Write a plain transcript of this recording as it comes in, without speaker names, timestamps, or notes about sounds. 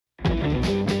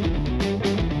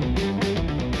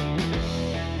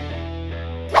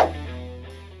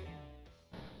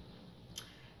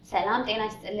ሰላም ጤና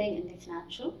ይስጥልኝ እንዴት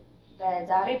ናችሁ?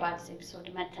 በዛሬ በአዲስ ኤፒሶድ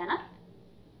መተናል።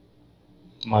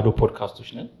 ማዶ ፖድካስቶች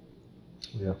ነን።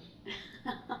 ያ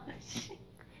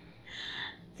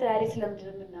ዛሬ ስለምንድን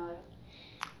ነው የምናወራው?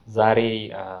 ዛሬ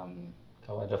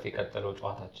ከወደፊት የቀጠለው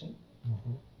ጨዋታችን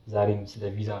ዛሬም ስለ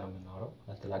ቪዛ ነው የምናወራው።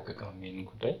 አልተላቀቀም የሚል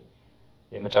ጉዳይ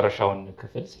የመጨረሻውን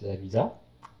ክፍል ስለ ቪዛ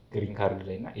ግሪን ካርድ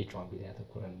ላይና H1B ላይ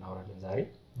አተኩረን እናወራለን ዛሬ።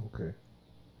 ኦኬ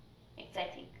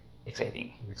ኤክሳይቲንግ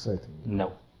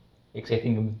ነው።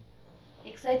 ኤክሳይቲንግ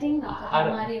ነው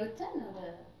ከተማሪ ወጥተን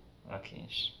ወደ ኦኬ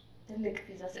እሺ ትልቅ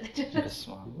ቪዛ ስለደረሰ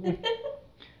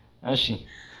እሺ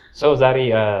ዛሬ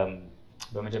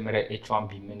በመጀመሪያ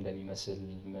H1B ምን እንደሚመስል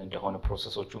ምን እንደሆነ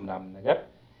ፕሮሰሶቹ ምናምን ነገር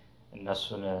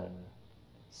እነሱን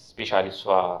ስፔሻሊ እሷ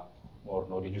ሞር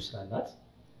ኖሌጅ ስላላት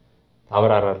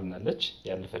ታብራራልናለች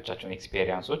ያለፈቻቸውን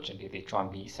ኤክስፒሪየንሶች እንዴት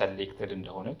H1B ሰሌክትድ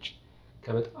እንደሆነች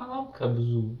ከበጣም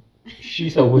ከብዙ ሺህ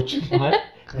ሰዎች ማለት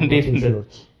እንዴት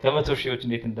ከመቶ ሺዎች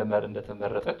እንዴት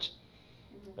እንደተመረጠች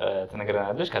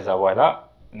ተነግረናለች። ከዛ በኋላ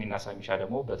እኔና ሳሚሻ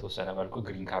ደግሞ በተወሰነ መልኩ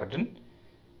ግሪን ካርድን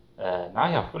እና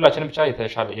ያው ሁላችንም ብቻ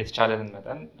የተቻለንን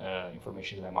መጠን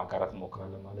ኢንፎርሜሽን ለማጋራት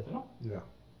እንሞክራለን ማለት ነው።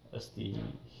 እስቲ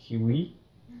ሂዊ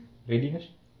ሬዲ ነሽ?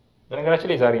 በነገራችን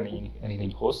ላይ ዛሬ እኔ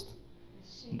ነኝ ሆስት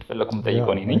እንደፈለኩም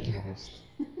ጠይቀው እኔ ነኝ።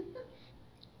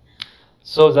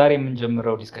 ዛሬ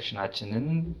የምንጀምረው ዲስከሽናችንን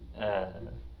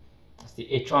እስቲ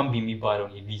H1B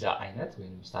የሚባለውን የቪዛ አይነት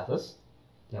ወይም ስታተስ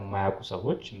ለማያውቁ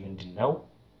ሰዎች ምንድነው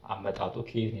አመጣጡ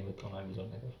ከየት ነው የመጣው ነው የሚለው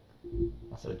ነገር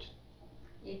አስረጅ።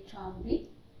 H1B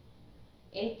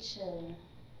H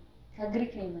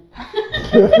ከግሪክ ነው የመጣው።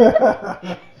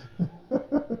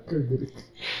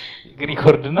 ግሪክ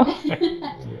ወርድ ነው።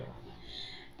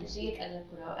 እሺ የቀለኩ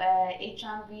ነው።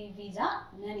 H1B ቪዛ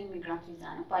ነን ኢሚግራንት ቪዛ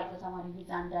ነው። ባልኮ ተማሪ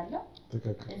ቪዛ እንዳለው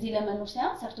እዚህ ለመኖር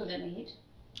ሳይሆን ሰርቶ ለመሄድ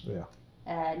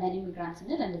ነን ኢሚግራንት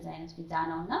ስንል እንደዚህ አይነት ቪዛ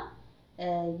ነውና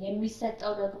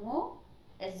የሚሰጠው ደግሞ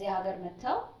እዚህ ሀገር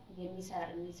መተው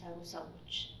የሚሰሩ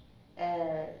ሰዎች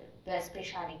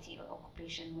በስፔሻሊቲ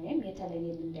ኦኩፔሽን ወይም የተለየ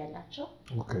ልምድ ያላቸው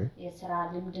የስራ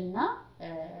ልምድና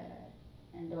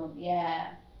እንደውም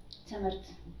የትምህርት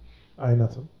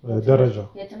አይነትም ደረጃ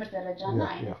የትምህርት ደረጃና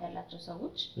አይነት ያላቸው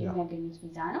ሰዎች የሚያገኙት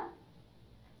ቪዛ ነው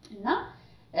እና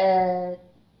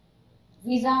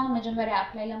ቪዛውን መጀመሪያ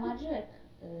አፕላይ ለማድረግ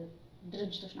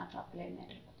ድርጅቶች ናቸው አፕላይ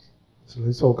የሚያደርጉት።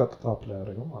 ስለዚህ ሰው ቀጥታ አፕላይ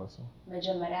ያደርጋል ማለት ነው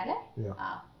መጀመሪያ ላይ።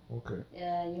 ኦኬ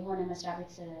የሆነ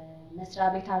መስሪያ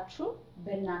ቤታችሁ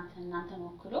እናንተን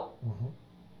ወክሎ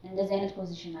እንደዚህ አይነት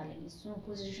ፖዚሽን አለ። እሱ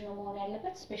ፖዚሽኑ መሆን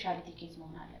ያለበት ስፔሻሊቲ ኬዝ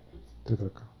መሆን አለበት።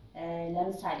 ትክክል።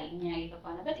 ለምሳሌ እኛ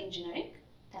የገባንበት ኢንጂነሪንግ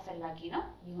ተፈላጊ ነው።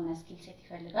 የሆነ ስኪል ሴት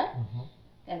ይፈልጋል።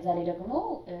 ከዛ ላይ ደግሞ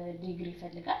ዲግሪ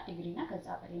ይፈልጋል። ዲግሪና ከዛ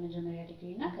በላይ የመጀመሪያ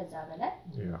ዲግሪና ከዛ በላይ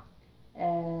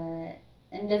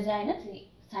እንደዚህ አይነት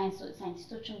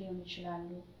ሳይንቲስቶችም ሊሆኑ ይችላሉ።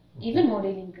 ኢቭን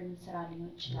ሞዴሊንግ ስራ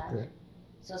ሊሆን ይችላል።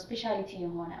 ስፔሻሊቲ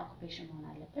የሆነ ኦኩፔሽን መሆን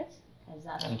አለበት። ከዛ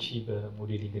አንቺ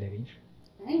በሞዴሊንግ ነግኝሽ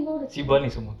እኔ ሞዴሊንግ ሲባል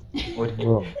ነው ሰሞኑን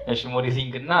እሺ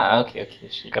ሞዴሊንግ እና ኦኬ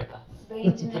እሺ ይቅርታ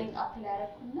በኢንጂነሪንግ አፕላይ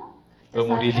አደረኩና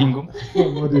በሞዴሊንጉም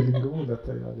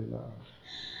ለተያ ሌላ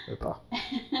እጣ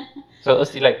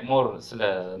እስቲ ላይክ ሞር ስለ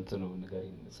እንትኑ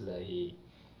ንገሪኝ። ስለ ይሄ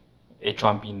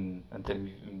H1B እንትን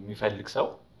የሚፈልግ ሰው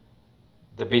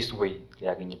the best way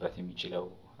ሊያገኝበት የሚችለው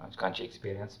ካንቺ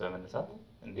ኤክስፒሪየንስ በመነሳት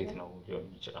እንዴት ነው ሊሆን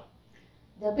የሚችለው?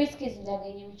 the best case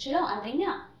ሊያገኝ የሚችለው አንደኛ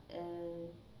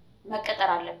መቀጠር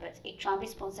አለበት። H1B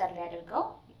ስፖንሰር ሊያደርገው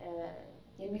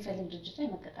የሚፈልግ ድርጅት ላይ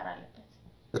መቀጠር አለበት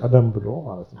ቀደም ብሎ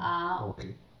ማለት ነው። ኦኬ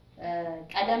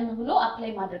ቀደም ብሎ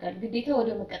አፕላይ ማድረግ አለ ግዴታ ወደ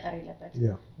መቀጠር የለበት።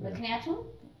 ምክንያቱም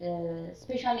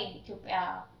ስፔሻሊ ኢትዮጵያ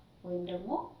ወይም ደግሞ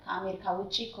ከአሜሪካ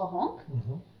ውጪ ከሆንክ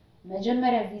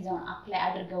መጀመሪያ ቪዛውን አፕላይ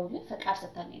አድርገውልህ ፈቃድ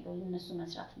ሰጥተን ነው እነሱ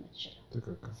መስራት የምትችለው።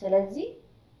 ስለዚህ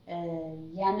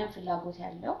ያንን ፍላጎት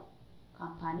ያለው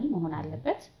ካምፓኒ መሆን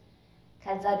አለበት።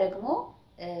 ከዛ ደግሞ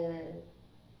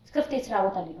ክፍት የስራ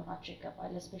ቦታ ሊኖራቸው ይገባል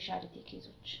ለስፔሻሊቲ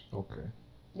ኬዞች። ኦኬ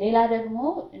ሌላ ደግሞ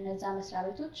እነዛ መስሪያ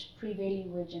ቤቶች ፕሪቬይሊንግ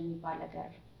ዌጅ የሚባል ነገር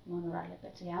መኖር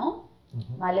አለበት። ያው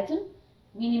ማለትም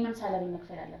ሚኒመም ሳላሪ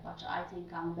መክፈል አለባቸው። አይ ቲንክ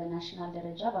አሁን በናሽናል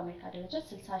ደረጃ በአሜሪካ ደረጃ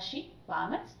 60,000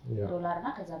 በአመት ዶላርና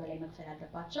ከዛ በላይ መክፈል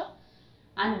አለባቸው።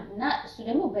 እና እሱ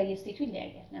ደግሞ በየስቴቱ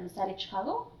ይለያያል። ለምሳሌ ቺካጎ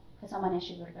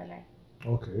ከ80,000 ብር በላይ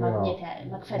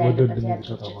መክፈል ያለበት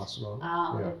ያድርጅት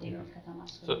ከተማ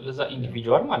ስለሆነ ለዛ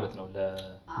ኢንዲቪጁዋል ማለት ነው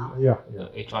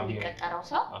H1B የሚቀጠረው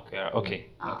ሰው።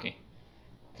 ኦኬ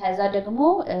ከዛ ደግሞ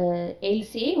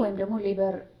LCA ወይም ደግሞ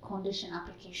ሌበር ኮንዲሽን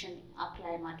አፕሊኬሽን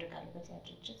አፕላይ ማድረግ አለበት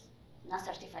ያድርጅት እና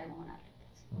ሰርቲፋይ መሆን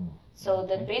አለበት።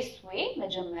 the best way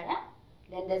መጀመሪያ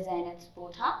ለእንደዚህ አይነት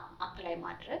ቦታ አፕላይ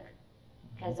ማድረግ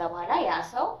ከዛ በኋላ ያ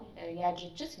ሰው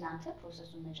ያድርጅት እናንተ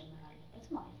ፕሮሰሱን መጀመር አለበት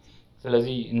ማለት ነው።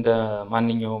 ስለዚህ እንደ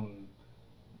ማንኛውም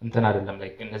እንትን አይደለም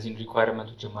ላይክ እነዚህን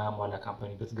ሪኳየርመንቶች የማያሟላ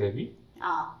ካምፓኒ ብትገቢ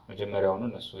መጀመሪያውኑ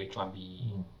እነሱ H1B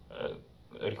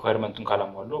ሪኳየርመንቱን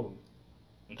ካላሟሉ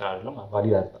እንትን አይደለም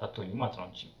ቫሊድ አትሆኝም ማለት ነው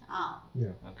እንጂ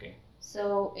ኦኬ so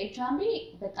H1B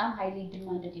በጣም highly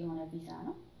demanded የሆነ ቪዛ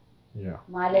ነው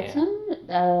ማለትም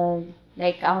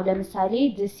like አሁን ለምሳሌ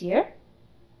this year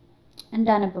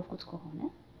እንዳነበብኩት ከሆነ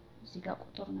እዚህ ጋር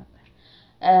ቁጥር ነበር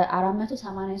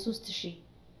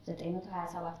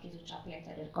 483927 ኬዞች አፕላይ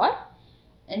ተደርገዋል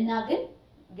እና ግን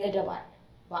ገደብ አለ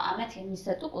በአመት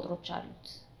የሚሰጡ ቁጥሮች አሉት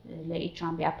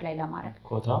ለH1B አፕላይ ለማድረግ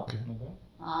ኮታ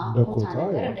ኮታ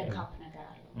ነገር እንደ ካፕ ነገር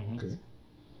አለ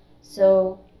so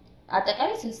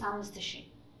አጠቃላይ 65000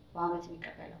 በአመት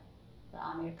የሚቀበለው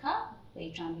በአሜሪካ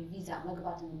በH1B ቪዛ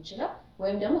መግባት የምንችለው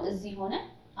ወይም ደግሞ እዚህ ሆነ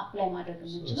አፕላይ ማድረግ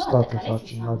የምንችለው አጠቃላይ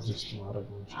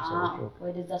 65000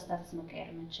 ወደዛ ስታተስ መቀየር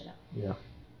የምንችለው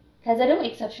ከዛ ደግሞ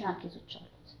ኤክሰፕሽናል ኬዞች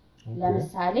አሉት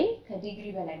ለምሳሌ ከዲግሪ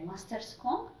በላይ ማስተርስ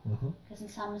ኮን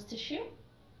ከ65000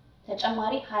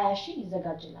 ተጨማሪ 20000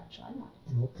 ይዘጋጅላቸዋል ማለት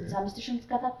ነው 65000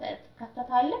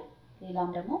 ተከታታለ ሌላም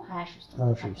ደግሞ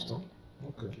 20000 ውስጥ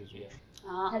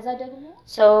ከዛ ደግሞ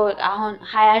አሁን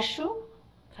 20000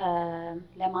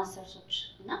 ለማስተርሶች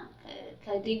እና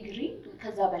ከዲግሪ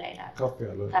ከዛ በላይ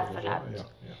ታፈላሉ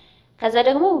ከዛ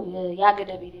ደግሞ ያ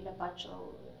ገደብ የሌለባቸው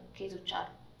ኬዞች አሉ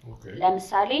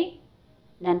ለምሳሌ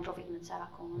ነን ፕሮፊት ምንሰራ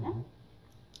ከሆነ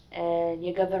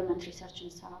የገቨርንመንት ሪሰርች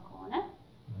ምንሰራ ከሆነ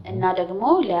እና ደግሞ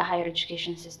ለሃየር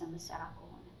ኤጁኬሽን ሲስተም ምንሰራ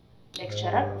ከሆነ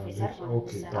ሌክቸረር ፕሮፌሰር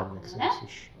ምንሰራ ከሆነ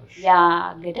ያ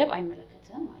ገደብ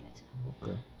አይመለከትም ማለት ነው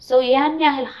ሶ ያን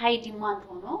ያህል ሃይ ዲማንድ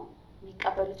ሆኖ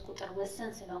የሚቀበሉት ቁጥር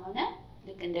ወሰን ስለሆነ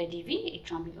ልክ እንደ ዲቪ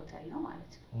H1B ሎተሪ ነው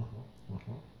ማለት ነው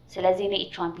ስለዚህ እኔ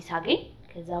H1B ሳገኝ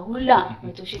ከዛ ሁላ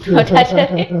 100,000 ተወዳደረ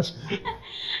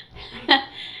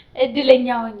እድለኛ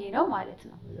ሆኜ ነው ማለት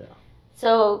ነው ሶ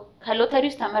ከሎተሪ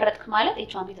ውስጥ ተመረጥክ ማለት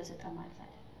H1B ተሰጠ ማለት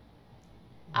አይደለም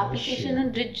አፕሊኬሽንን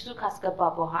ድርጅቱ ካስገባ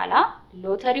በኋላ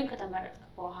ሎተሪው ከተመረጥክ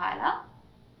በኋላ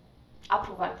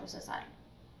አፕሩቫል ፕሮሰስ አለ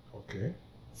ኦኬ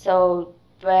ሶ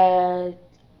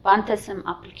በአንተ ስም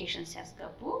አፕሊኬሽን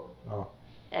ሲያስገቡ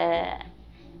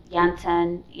ያንተን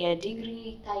የዲግሪ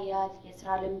ታያት የስራ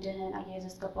ልምድህን አያይዘው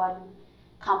ያስገባሉ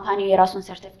ካምፓኒው የራሱን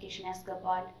ሰርቲፊኬሽን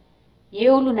ያስገባል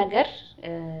የሁሉ ነገር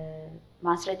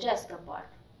ማስረጃ ያስገባል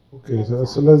ኦኬ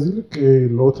ስለዚህ ልክ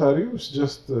ሎተሪውስ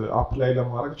ጀስት አፕላይ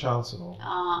ለማድረግ ቻንስ ነው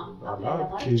አላ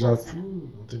ኬዛችሁ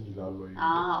እንትን ይላል ወይ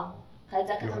ከዛ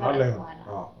ከተመረጥክ በኋላ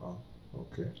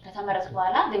ኦኬ ከተመረጥክ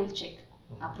በኋላ they will check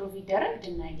አፕሩቭ ይደረግ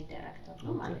ድናይ ይደረግ ተብሎ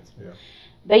ማለት ነው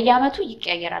በየአመቱ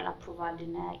ይቀያየራል አፕሩቫል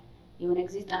ድናይ የሆነ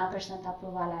ጊዜ 90%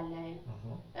 አፕሩቫል አለ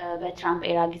በትራምፕ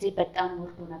ኤራ ጊዜ በጣም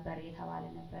ወርዶ ነበር የተባለ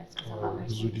ነበር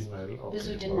 70% ብዙ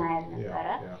ድናያል ነበር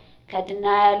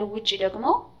ከድናያሉ ውጪ ደግሞ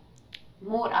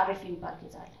ሞር አርኤፍ የሚባል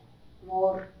ይዛል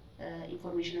ሞር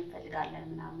ኢንፎርሜሽን እንፈልጋለን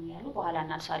ምናምን ያሉ በኋላ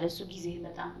እናልሳለን እሱ ጊዜ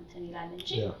በጣም እንትን ይላል እንጂ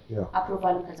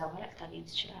አፕሩቫልም ከዛ በኋላ ልታገኝ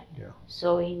ትችላለህ ሶ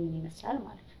ይሄንን ይመስላል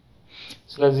ማለት ነው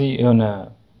ስለዚህ የሆነ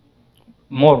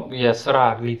ሞር የስራ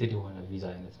ሪሌትድ የሆነ ቪዛ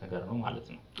አይነት ነገር ነው ማለት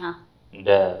ነው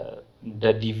እንደ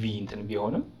ዲቪ እንትን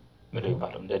ቢሆንም ምን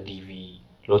ይባላል እንደ ዲቪ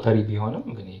ሎተሪ ቢሆንም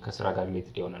ግን ከስራ ጋር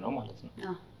ሪሌትድ የሆነ ነው ማለት ነው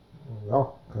ያው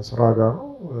ከስራ ጋር ነው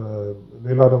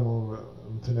ሌላ ደግሞ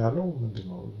እንትን ያለው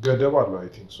ምንድነው ገደብ አለው አይ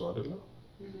ቲንክ ሶ አይደለ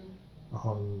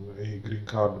አሁን ይሄ ግሪን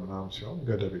ካርድ ምናምን ሲሆን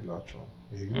ገደብ የላቸውም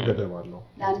ይሄ ግን ገደብ አለው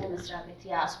ለአንድ መስሪያ ቤት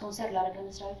ያ ስፖንሰር ላደረገ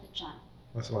መስሪያ ቤት ብቻ ነው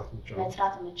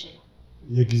መስራት የምችለው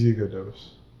የጊዜ ገደብስ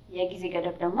የጊዜ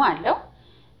ገደብ ደግሞ አለው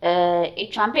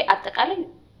H1B አጠቃላይ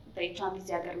በH1B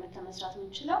እዚህ ሀገር መስራት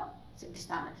የምንችለው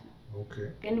 6 አመት ነው ኦኬ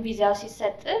ግን ቪዛው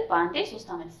ሲሰጥ በአንዴ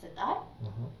 3 አመት ይሰጣል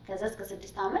ከዛ እስከ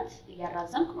 6 አመት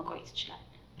እያራዘምክ መቆየት ይችላል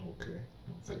ኦኬ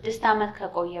 6 አመት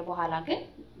ከቆየ በኋላ ግን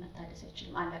መታደስ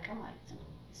አይችልም አለቀ ማለት ነው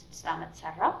 6 አመት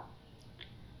ሰራ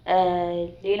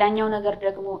ሌላኛው ነገር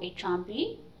ደግሞ H1B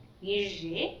ይዤ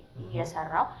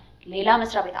እየሰራው ሌላ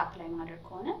መስሪያ ቤት አፕላይ ማድረግ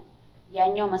ከሆነ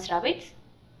ያኛው መስሪያ ቤት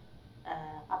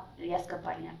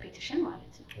ያስገባልኛል ፔቲሽን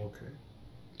ማለት ነው ኦኬ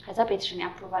ከዛ ፔቲሽን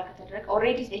አፕሩቫል ከተደረገ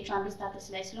ኦሬዲ H1B ስታተስ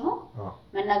ላይ ስለሆነ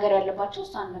መናገር ያለባቸው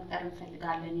እሷን መቅጠር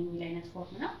እንፈልጋለን የሚል አይነት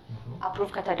ፎርም ነው አፕሩቭ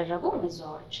ከተደረጉ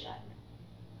መዘዋወር ይችላል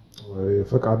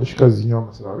ፈቃድሽ ከዚህኛው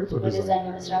መስሪያ ቤት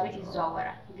ወደዛኛው መስሪያ ቤት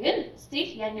ይዘዋወራል ግን ስቲል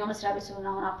ያኛው መስሪያ ቤት ስለሆነ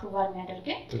አሁን አፕሩቫል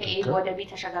የሚያደርገኝ ከኤ ወደ ቢ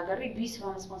ተሸጋገሪ ቢ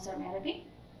ስለሆነ ስፖንሰር የሚያደርገኝ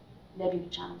ለቢ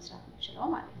ብቻ ነው መስራት የምችለው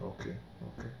ማለት ነው ኦኬ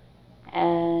ኦኬ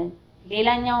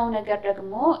ሌላኛው ነገር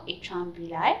ደግሞ H1B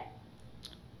ላይ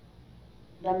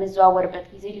በመዘዋወርበት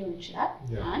ጊዜ ሊሆን ይችላል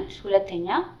አንድ ሁለተኛ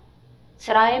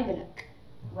ስራዬን ብለቅ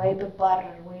ወይ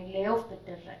በባረር ወይ ሌኦፍ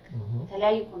ብደረግ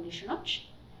ተለያዩ ኮንዲሽኖች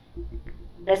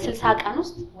በ60 ቀን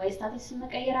ውስጥ ወይ ስታተስ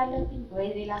መቀየር አለብኝ ወይ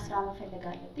ሌላ ስራ መፈለግ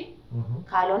አለብኝ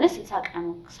ካልሆነ 60 ቀን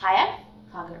ሳያልፍ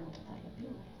ከሀገር መውጣት አለብኝ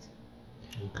ማለት ነው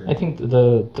I think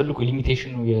ትልቁ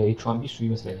ሊሚቴሽኑ የH1B እሱ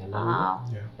ይመስለኛል።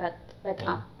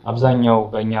 በጣም አብዛኛው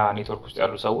በእኛ ኔትወርክ ውስጥ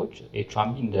ያሉ ሰዎች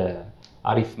H1B እንደ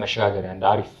አሪፍ መሸጋገሪያ እንደ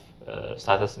አሪፍ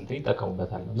ስታተስ እንትን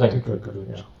ይጠቀሙበታል አብዛኛው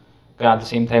ልጆች። ግን at the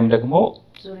same time ደግሞ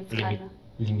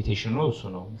ሊሚቴሽኑ እሱ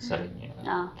ነው መሰለኝ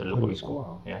ትልቁ ሪስኩ።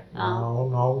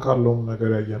 አሁን ካለው ነገር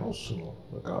ያየነው እሱ ነው።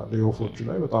 በቃ ሌኦፎቹ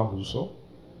ላይ በጣም ብዙ ሰው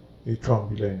H1B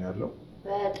ላይ ነው ያለው።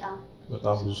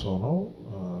 በጣም ብዙ ሰው ነው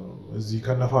እዚህ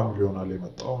ከነፋሚሊ ሆናል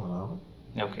የመጣው ምናምን።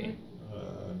 ኦኬ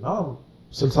እና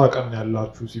 60 ቀን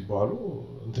ያላችሁ ሲባሉ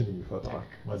እንትን ይፈጥራል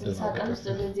መደናገጥ።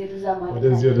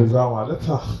 ወደዚህ ወደዛ ማለት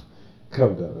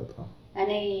ከብዳል በጣም።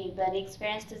 እኔ በኔ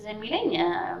ኤክስፒሪየንስ ተዘሚለኝ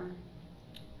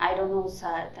I don't know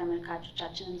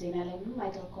ተመልካቾቻችንን ዜና ላይ ምንም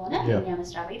አይተው ከሆነ የኛ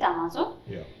መስሪያ ቤት አማዞን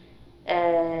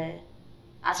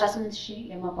 18000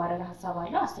 የማባረር ሀሳብ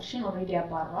አለው። 10000 ኦልሬዲ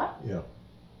ያባረዋል።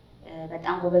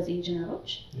 በጣም ጎበዝ ኢንጂነሮች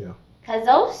ከዛ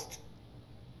ውስጥ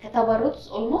ከተባረሩት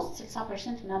ኦልሞስት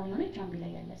 60% ምናምን የሆነ H1B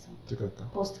ላይ ያለ ሰው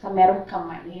ፖስት ከሚያደርጉ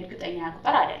ከማይሆን ይሄ እርግጠኛ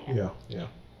ቁጥር አይደለም።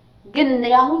 ግን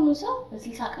ያሁኑ ሰው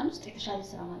በ60 ቀን ውስጥ የተሻለ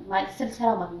ማለት ስራ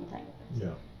ማግኘት አለበት።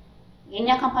 የኛ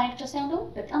ካምፓኒ ብቻ ሳይሆን ደግሞ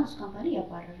በጣም ብዙ ካምፓኒ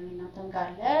ያባረሩ እናንተም ጋር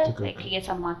አለ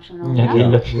እየሰማችሁ ነው።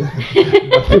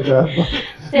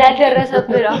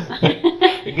 ያደረሰብህ ነው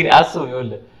እንግዲህ አስቡ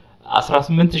ይኸውልህ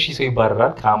 18000 ሰው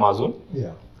ይባረራል ከአማዞን።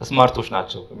 ስማርቶች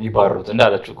ናቸው የሚባረሩት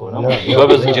እንዳለችው ከሆነ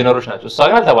ጎበዝ ኢንጂነሮች ናቸው። እሷ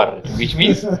ግን አልተባረረችም which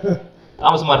means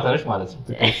በጣም ስማርት ነች ማለት ነው።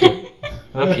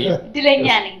 ኦኬ ድለኛ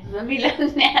ነኝ በሚለው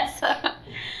ነው ያሰበው።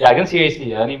 ያ ግን ሲሪየስሊ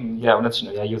እኔም ያ እውነትሽ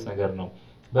ነው ያየሁት ነገር ነው።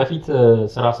 በፊት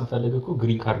ስራ ስንፈልግ እኮ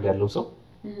ግሪን ካርድ ያለው ሰው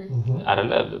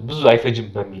አይደለ ብዙ አይፈጅም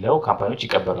በሚለው ካምፓኒዎች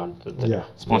ይቀበላሉ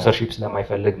ስፖንሰርሺፕ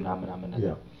ስለማይፈልግ ምናምን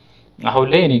ነገር። አሁን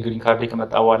ላይ እኔ ግሪን ካርድ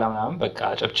ከመጣ በኋላ ምናምን በቃ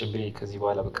ጨብጭቤ ከዚህ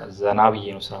በኋላ በቃ ዘና ብዬ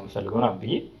ነው ስራ የምፈልገው ምናምን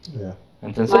ብዬ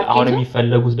እንትን ስለ አሁን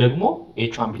የሚፈልጉት ደግሞ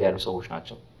H1B ላይ ያሉ ሰዎች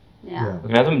ናቸው።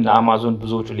 ምክንያቱም ለአማዞን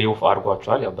ብዙዎቹ ሌኦፍ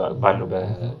አድርጓቸዋል ባለው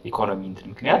በኢኮኖሚ እንትን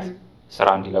ምክንያት ስራ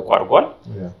እንዲለቁ አድርጓል።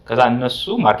 ከዛ እነሱ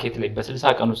ማርኬት ላይ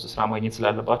በ60 ቀን ውስጥ ስራ ማግኘት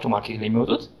ስላለባቸው ማርኬት ላይ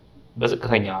የሚወጡት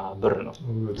በዝቅተኛ ብር ነው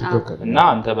እና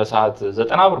አንተ በሰዓት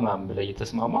 90 ብር ምናምን ብለህ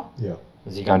እየተስማማ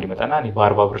እዚህ ጋር እንዲመጣና እኔ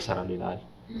በ40 ብር እሰራለሁ ይላል።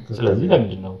 ስለዚህ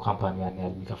ለምንድን ነው ካምፓኒው ያን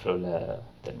ያህል የሚከፍለው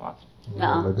ለእንትን ማለት ነው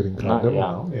ለግሪን ካርድ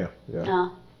ነው?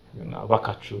 እና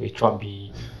ባካችሁ H1B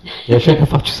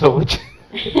የሸነፋችሁ ሰዎች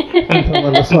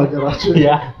ተመለሱ ሀገራችን።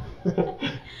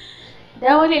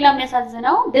 ደግሞ ሌላ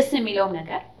የሚያሳዝነው ደስ የሚለው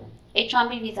ነገር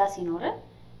H1B ቪዛ ሲኖር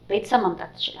ቤተሰብ ማምጣት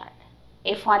ትችላለህ።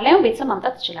 F1 ላይ ቤተሰብ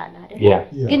ማምጣት ትችላለህ አይደል?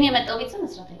 ግን የመጣው ቤተሰብ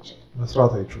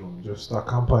መስራት አይችልም። ጀስት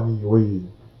ካምፓኒ ወይ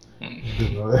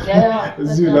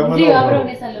እዚህ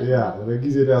ለማለት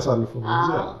ለጊዜ ሊያሳልፉ ነው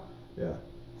እንጂ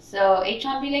so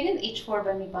H1B ላይ ግን H4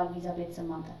 በሚባል ቪዛ ቤተሰብ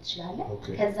ማምጣት ትችላለህ።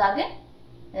 ከዛ ግን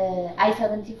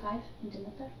I-75 ምንድን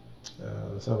ነበር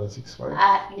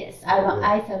 765 yes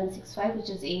I-765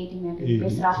 which is AD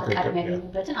በስራ ፈቃድ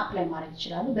የሚያገኙበትን አፕላይ ማድረግ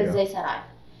ይችላሉ። በዛ ይሰራል።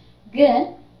 ግን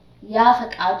ያ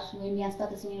ፈቃድ ወይም ያ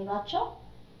ስታተስ የሚኖራቸው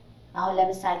አሁን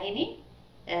ለምሳሌ እኔ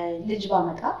ልጅ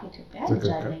ባመጣ ከኢትዮጵያ ልጅ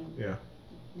አለኝ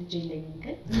ልጅ የለኝም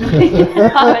ግን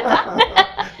ባመጣ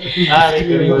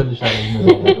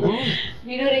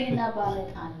ቢኖረኝና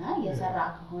ባመጣና የሰራ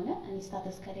ከሆነ እኔ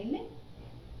ስታተስ ከሌለኝ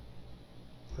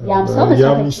ያም ሰው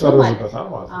ይሰረዝበታል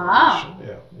ማለት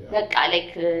ነው። በቃ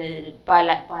ላይክ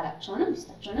ባላቸውንም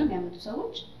ሚስታቸውንም የሚያመጡ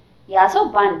ሰዎች ያ ሰው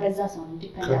በዛ ሰው ነው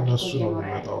ዲፔንደንት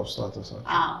ነው ስታተሳቸው።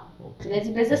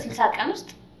 ስለዚህ በዛ 60 ቀን ውስጥ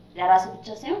ለራስ ብቻ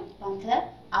ሳይሆን ባንተ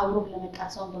አብሮ ለመጣ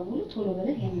ሰው በሙሉ ቶሎ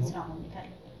ብለህ የምን ስራ ማግኘት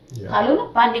አለበት። ካልሆነ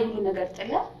ባንዴ ሁሉ ነገር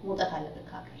ጥለህ መውጣት አለበት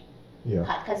ከሀገር።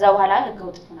 ከዛ በኋላ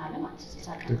ህገወጥ ትሆናለህ ማለት ነው።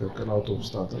 60 ቀን ትክክል አውቶብ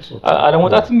ስታተስ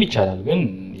አለመውጣትም ይቻላል ግን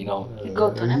ነው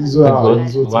ህገወጥ ነው።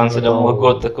 ዋንስ ደግሞ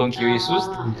ህገወጥ ከሆንክ ዩኤስ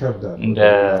ውስጥ እንደ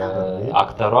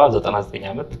አክተሯ 99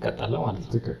 ዓመት ትቀጣለህ ማለት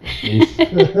ነው።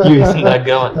 ዩኤስ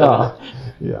እንዳገባ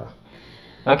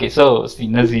ኦኬ ሶ እስቲ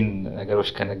እነዚህን ነገሮች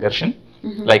ከነገርሽን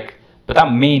ላይክ በጣም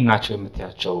ሜን ናቸው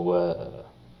የምትያቸው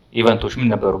ኢቨንቶች ምን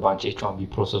ነበሩ በአንቺ H1B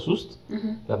ፕሮሰስ ውስጥ?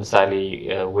 ለምሳሌ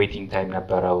ዌቲንግ ታይም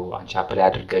ነበረው አንቺ አፕላይ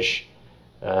አድርገሽ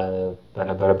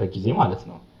በነበረበት ጊዜ ማለት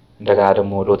ነው። እንደገና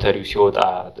ደግሞ ሎተሪው ሲወጣ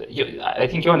አይ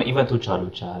ቲንክ የሆነ ኢቨንቶች አሉ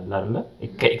አይደለ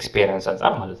ከኤክስፒሪየንስ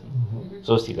አንፃር ማለት ነው።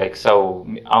 ሶ እስቲ ላይክ ሰው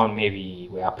አሁን ሜቢ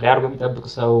ወይ አፕላይ አድርጎ የሚጠብቅ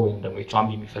ሰው ወይም ደግሞ H1B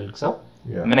የሚፈልግ ሰው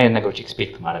ምን አይነት ነገሮች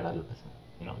ኤክስፔክት ማድረግ አለበት?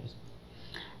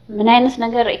 ምን አይነት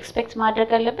ነገር ኤክስፔክት ማድረግ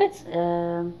አለበት?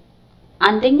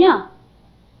 አንደኛ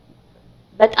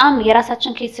በጣም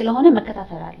የራሳችን ኬስ ስለሆነ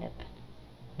መከታተል አለብን።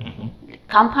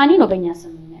 ካምፓኒ ነው በእኛ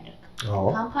ስም የሚያደርገው።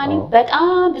 ካምፓኒ በጣም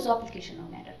ብዙ አፕሊኬሽን ነው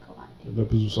የሚያደርገው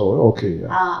ለብዙ ሰው ኦኬ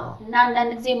እና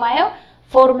አንዳንድ ጊዜ ማየው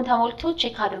ፎርም ተሞልቶ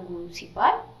ቼክ አድርጉ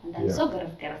ሲባል አንዳንድ ሰው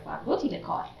ገረፍ አድርጎት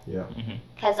ይልከዋል።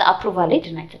 ከዛ አፕሩቫል ላይ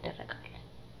ድናይ ተደረጋል።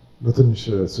 በትንሽ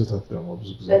ስህተት ደግሞ ብዙ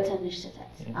ጊዜ በትንሽ ስህተት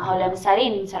አሁን ለምሳሌ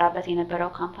እኔ የምሰራበት የነበረው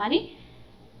ካምፓኒ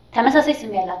ተመሳሳይ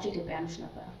ስም ያላቸው ኢትዮጵያኖች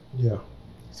ነበሩ ያ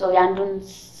ሶ ያንዱን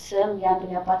ስም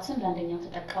ያንዱን ያባት ስም ለአንደኛው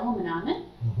ተጠቀሙ ምናምን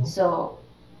ሶ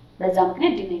በዛ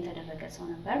ምክንያት ዲና የተደረገ ሰው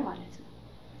ነበር ማለት ነው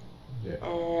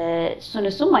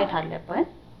እሱም ማየት አለበት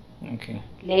ኦኬ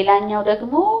ሌላኛው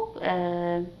ደግሞ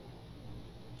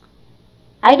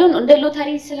አይ ዶንት እንደ ሎተሪ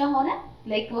ስለሆነ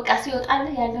ላይክ በቃ ሲወጣል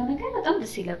ያለው ነገር በጣም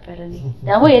ደስ ይለበር እኔ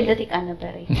ደግሞ የልደት ቀን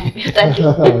ነበር ይወጣል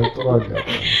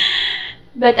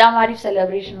በጣም አሪፍ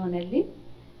ሴሌብሬሽን ሆነልኝ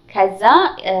ከዛ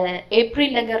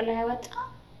ኤፕሪል ነገር ላይ ወጣ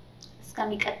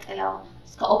እስከሚቀጥለው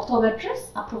እስከ ኦክቶበር ድረስ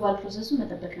አፕሩቫል ፕሮሰሱን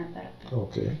መጠበቅ ነበረብን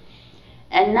ኦኬ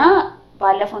እና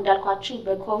ባለፈው እንዳልኳችሁ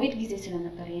በኮቪድ ጊዜ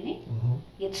ስለነበር የኔ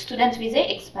የስቱደንት ቪዛ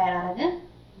ኤክስፓየር አረገ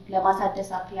ለማሳደስ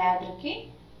አፕላይ አድርጌ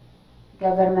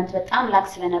ገቨርንመንት በጣም ላክ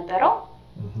ስለነበረው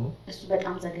እሱ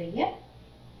በጣም ዘገየ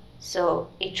ሶ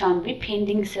H1B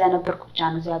ፔንዲንግ ስለነበርኩ ብቻ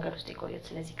ነው እዚህ ሀገር ውስጥ የቆየሁት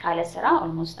ስለዚህ ካለ ስራ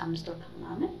ኦልሞስት 5 ወር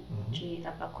ምናምን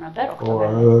እየጠበቅኩ ነበር ኦክቶበር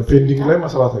ፔንዲንግ ላይ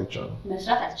መስራት አይቻልም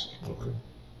መስራት አልችልም ኦኬ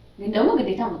ግን ደግሞ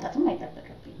ግዴታ መውጣትም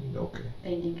አይጠበቅብኝ ኦኬ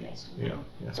ፔንዲንግ ላይ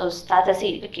ሶ ስታተስ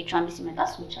ልክ H1B ሲመጣ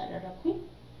ስዊች አደረኩኝ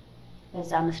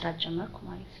በዛ መስራት ጀመርኩ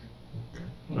ማለት ነው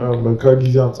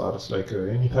ከጊዜ አንፃርስ ላይክ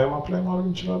ኤኒ ታይም አፕላይ ማድረግ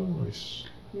እንችላለን ወይስ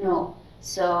ኖ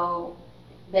ሶ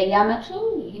በየአመቱ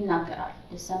ይናገራል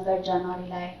ዲሰምበር ጃንዋሪ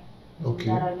ላይ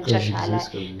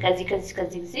ከዚህ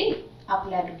ጊዜ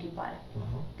አፕላይ አድርጉ ይባላል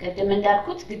ቅድም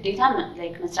እንዳልኩት ግዴታ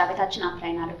ላይክ መስሪያ ቤታችን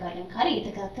አፕላይ እናደርጋለን ካለ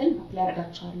እየተከታተልን አፕላይ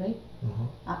አድርጋችኋል ወይ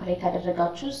አፕላይ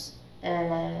ካደረጋችሁስ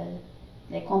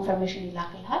ላይክ ኮንፈርሜሽን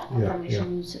ይላክልሃል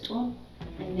ኮንፈርሜሽኑን ስጡን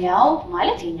እንያው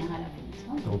ማለት የኛ ኃላፊነት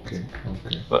ነው ኦኬ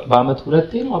በአመት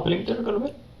ሁለቴ ነው አፕላይ የሚደረገው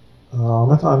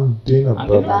አመት አንዴ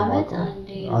ነበር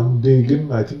አንዴ ግን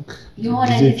አይ ቲንክ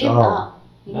ጊዜ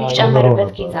የሚጨምርበት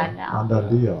ጊዜ አለ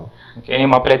አንዳንዴ ያው ኦኬ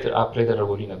እኔም አፕላይ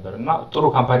ተደርጎልኝ ነበር እና ጥሩ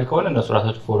ካምፓኒ ከሆነ እነሱ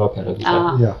ራሳቸው ፎሎ አፕ ያደርጉታል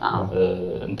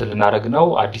እንትን ልናደርግ ነው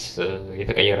አዲስ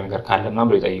የተቀየረ ነገር ካለ ምናምን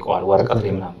ብለው ይጠይቀዋል ወረቀት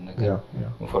ላይ ምናምን ነገር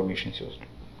ኢንፎርሜሽን ሲወስዱ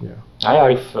አይ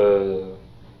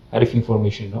አሪፍ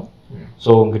ኢንፎርሜሽን ነው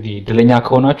ሶ እንግዲህ ድለኛ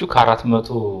ከሆናችሁ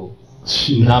ከ400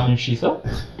 ምናምን ሺህ ሰው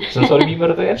ስንት ሰው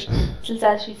ሊመረጠው ያልሽ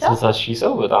 60 ሺህ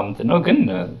ሰው በጣም እንትን ነው ግን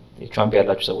H1B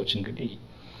ያላችሁ ሰዎች እንግዲህ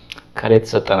ከላይ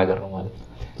የተሰጠ ነገር ነው ማለት ነው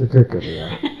ትክክል ያ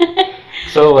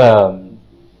ሶ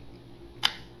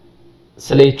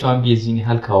ስለ H1B የዚህን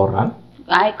ያህል ካወራን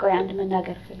አይ ቆይ አንድ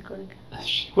መናገር ፈልገው ነገር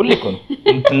እሺ ሁሌ እኮ ነው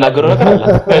የምትናገረው ነገር አለ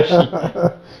እሺ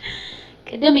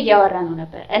ቅድም እያወራ ነው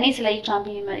ነበር እኔ ስለ H1B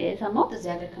የሰማሁት እዚህ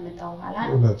ሀገር ከመጣሁ በኋላ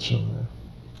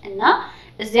እና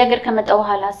እዚህ ሀገር ከመጣሁ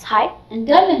በኋላ ሳይ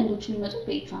እንዳለ ህንዶች የሚመጡት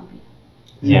በH1B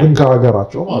ኢቭን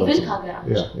ከሀገራቸው ማለት ነው ኢቭን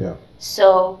ከሀገራቸው ሶ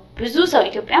ብዙ ሰው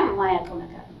ኢትዮጵያ የማያውቀው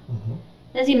ነገር ነው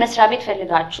ስለዚህ መስሪያ ቤት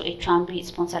ፈልጋችሁ H1B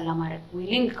ስፖንሰር ለማድረግ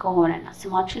ዊሊንግ ከሆነና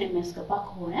ስማችሁን የሚያስገባ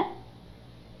ከሆነ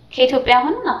ከኢትዮጵያ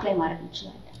ሆነን አፕላይ ማድረግ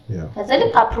እንችላለን ከዛ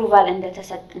ልክ አፕሩቫል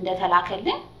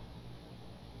እንደተላከልን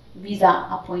ቪዛ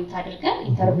አፖይንት አድርገን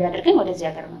ኢንተርቪው አድርገን ወደዚህ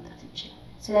ሀገር መምጣት እንችላለን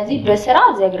ስለዚህ በስራ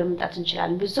እዚህ ሀገር መምጣት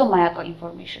እንችላለን ብዙ ሰው የማያውቀው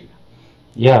ኢንፎርሜሽን ነው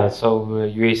ያ ሰው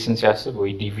ዩኤስን ሲያስብ ወይ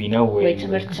ዲቪ ነው ወይ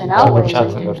ትምህርት ነው ወይ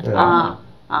ትምህርት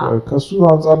ከሱ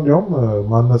አንፃር እንዲያውም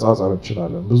ማነጻጸር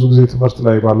እንችላለን ብዙ ጊዜ ትምህርት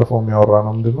ላይ ባለፈው የሚያወራ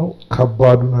ነው ምንድነው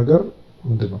ከባዱ ነገር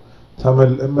ምንድነው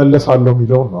እመለሳለሁ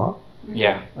የሚለው ነው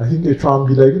ያ አይ ቲንክ H1B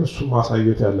ላይ ግን እሱ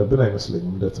ማሳየት ያለብን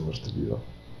አይመስለኝም እንደ ትምህርት ቢሆን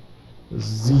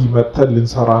እዚህ መተል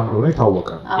ልንሰራ እንደሆነ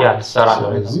ይታወቃል ያ ልንሰራ ነው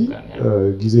እዚህ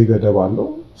ጊዜ ገደብ አለው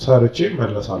ሰርቼ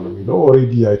መለሳለሁ የሚለው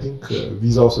ኦሬዲ አይ ቲንክ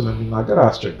ቪዛው ስለሚናገር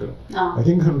አያስቸግርም አይ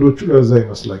ቲንክ ህንዶቹ ለዛ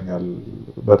ይመስለኛል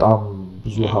በጣም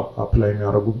ብዙ አፕላይ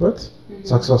የሚያደርጉበት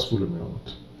ሰክሰስፉል የሚሆኑት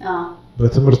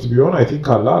በትምህርት ቢሆን አይ ቲንክ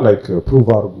አላ ላይክ ፕሩቭ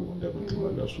አድርጉ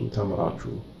እንደምትመለሱ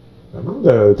ተምራችሁ ለምን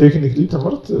ቴክኒካሊ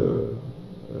ትምህርት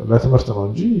ለትምህርት ነው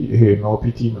እንጂ ይሄ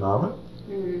ኖፒቲ ምናምን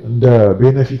እንደ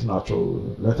ቤኔፊት ናቸው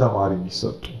ለተማሪ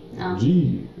የሚሰጡ እንጂ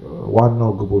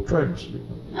ዋናው ግቦቹ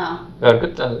አይመስሉኝም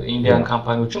በእርግጥ ኢንዲያን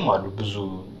ካምፓኒዎችም አሉ ብዙ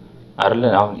አይደለ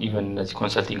አሁን ኢቭን እነዚህ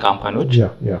ኮንሰልቲንግ ካምፓኒዎች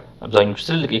አብዛኞቹ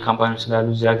ትልቅ የካምፓኒዎች ስላሉ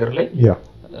እዚህ ሀገር ላይ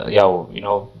ያው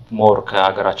ሞር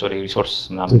ከሀገራቸው ላይ ሪሶርስ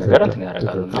ምናምን ነገር እንትን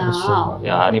ያደርጋሉና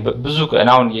ያ እኔ ብዙ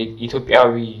አሁን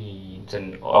የኢትዮጵያዊ እንትን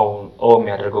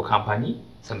የሚያደርገው ካምፓኒ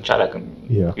ሰምቼ አላውቅም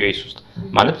ዩኤስ ውስጥ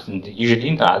ማለት ዩዥሊ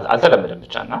አልተለመደም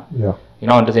ብቻና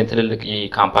እንደዚህ ትልልቅ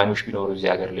ካምፓኒዎች ቢኖሩ እዚህ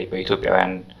ሀገር ላይ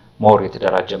በኢትዮጵያውያን ሞር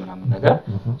የተደራጀ ምናምን ነገር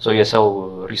ሶ የሰው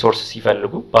ሪሶርስ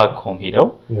ሲፈልጉ ባክ ሆም ሄደው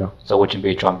ሰዎችን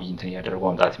በH1B እንትን ያደርጉ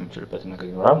ማምጣት የሚችሉበት ነገር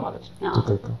ይኖራል ማለት ነው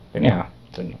ትክክል እኔ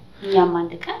እንትን ነው እኛም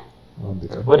አንድ ቀን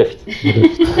ወደፊት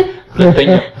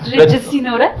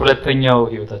ሁለተኛው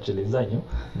ህይወታችን ላይ ዛኛው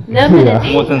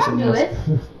ሞተን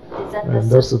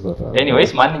ስንደርስበታል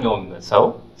ኤኒዌይስ ማንኛውም ሰው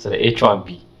ስለ H1B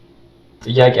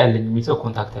ጥያቄ አለኝ የሚሰው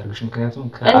ኮንታክት ያሉሽ ምክንያቱም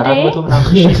ከ400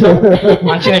 ምናምን ሺህ ሰው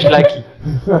አንቺ ነሽ ላኪ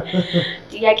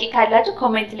ጥያቄ ካላችሁ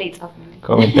ኮሜንት ላይ ጻፉልኝ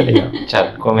ኮሜንት ላይ ይቻል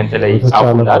ኮሜንት ላይ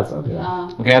ጻፉላት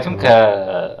ምክንያቱም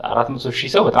ከ400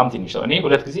 ሺህ ሰው በጣም ትንሽ ነው እኔ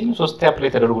ሁለት ጊዜ ሶስት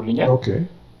አፕላይ ተደርጉልኛል ኦኬ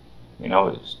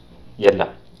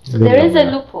የለም there is a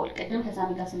loophole ቀደም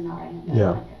ከዛም ጋር ስናወራ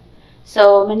ነበር so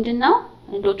ምንድነው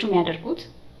እንዶቹ የሚያደርጉት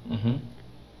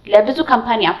ለብዙ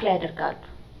ካምፓኒ አፕላይ ያደርጋሉ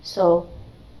so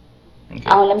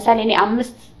አሁን ለምሳሌ እኔ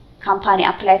 5 ካምፓኒ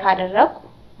አፕላይ ካደረኩ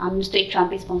 5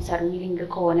 H1B ስፖንሰር ሚሊንግ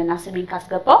ከሆነና ስሜን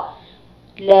ካስገባው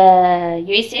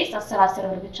ለዩኤስኤስ 10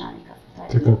 ብር ብቻ ነው ይከፍታል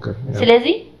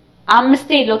ስለዚህ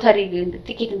 5 ሎተሪ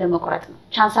ቲኬት እንደመቆረጥ ነው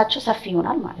ቻንሳቸው ሰፊ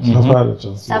ይሆናል ማለት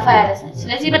ነው ሰፋ ያለ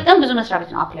ስለዚህ በጣም ብዙ መስራት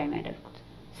ነው አፕላይ የሚያደርጉት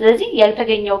ስለዚህ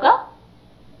ያልተገኘው ጋር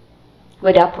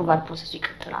ወደ አፕሩቫል ፕሮሰስ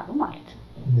ይቀጥላሉ ማለት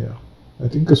ነው I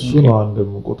think እሱ ነው አንድም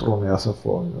ቁጥሩ ነው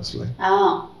ያሰፋው ይመስላል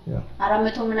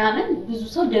 400 ምናምን ብዙ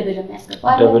ሰው ደብል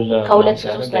የሚያስገባው ከሁለት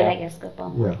ሶስት በላይ ያስገባው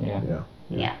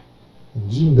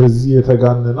እንጂ እንደዚህ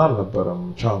የተጋነነ አልነበረም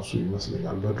ቻንሱ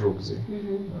ይመስለኛል በድሮ ጊዜ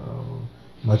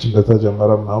ማች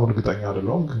እንደተጀመረ ምናምን እርግጠኛ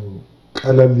አይደለሁም ግን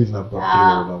ቀለል ይል ነበር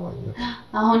ለማግኘት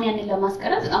አሁን ያንን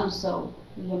ለማስቀረት በጣም ሰው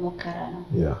እየሞከረ ነው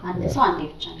አንድ ሰው አንዴ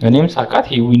ብቻ ነው እኔም ሳቃት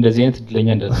ይሄው እንደዚህ አይነት እድለኛ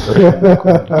እንደነበር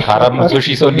 400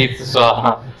 ሺህ ሰው እንዴት እሷ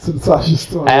 60 ሺህ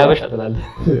ሰው አያበሻ ትላለ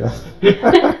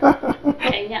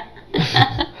ከኛ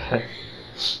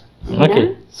ኦኬ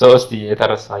ሶ እስቲ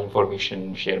የተረሳ ኢንፎርሜሽን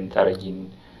ሼር ምታረጊን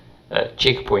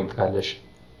ቼክ ፖይንት ካለሽ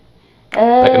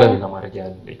ጠቅለል ለማድረግ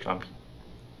ያለ H1B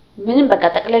ምንም በቃ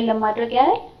ጠቅለል ለማድረግ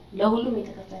ያለ ለሁሉም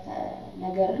የተከፈተ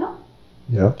ነገር ነው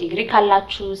ዲግሪ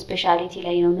ካላችሁ ስፔሻሊቲ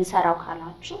ላይ ነው ምንሰራው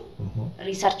ካላችሁ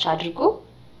ሪሰርች አድርጉ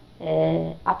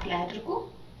አፕላይ አድርጉ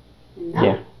እና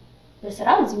በስራ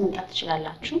እዚህ መምጣት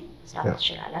ትችላላችሁ ስራ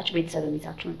ትችላላችሁ ቤተሰብ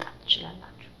ይዛችሁ መምጣት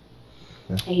ትችላላችሁ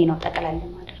ይሄ ነው ጠቅላላ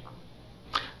ማድረግ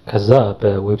ከዛ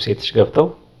በዌብሳይትሽ ገብተው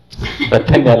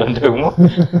በተን ያለው ደግሞ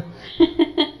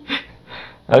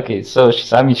ኦኬ ሶ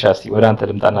ሳሚሻስቲ ወደ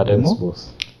አንተ ልምጣና ደግሞ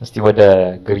እስቲ ወደ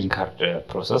ግሪን ካርድ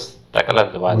ፕሮሰስ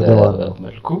ጠቅላላ ባለ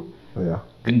መልኩ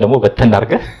ግን ደግሞ በተን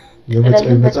አርገ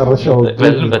የመጨረሻው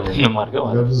በተን ማርገው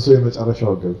ማለት ለብዙ ሰው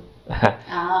የመጨረሻው ግብ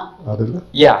አይደለ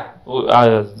ያ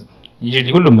ይሄ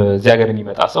ሁሉም እዚህ ሀገር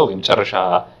የሚመጣ ሰው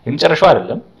የመጨረሻው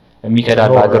አይደለም የሚከዳ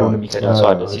ሀገሩን የሚከዳ ሰው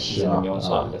አለ ሲቲዝን የሚሆን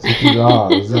ሰው አለ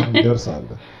እዛም ይደርሳል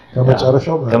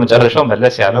ከመጨረሻው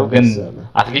መለስ ያለው ግን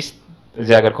አትሊስት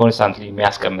እዚህ ሀገር ኮንስታንትሊ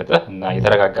የሚያስቀምጥህ እና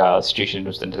የተረጋጋ ሲቹዌሽን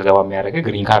ውስጥ እንድትገባ የሚያደርግ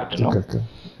ግሪን ካርድ ነው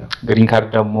ግሪን ካርድ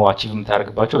ደግሞ አቺቭ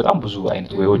የምታደርግባቸው በጣም ብዙ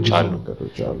አይነት ወይዎች አሉ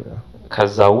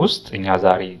ከዛ ውስጥ እኛ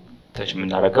ዛሬ ተች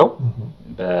የምናደርገው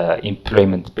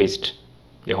በኢምፕሎይመንት ቤዝድ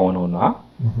የሆነውና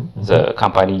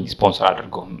ካምፓኒ ስፖንሰር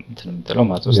አድርገው እንትምትለው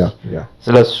ማለት ነው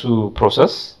ስለሱ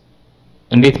ፕሮሰስ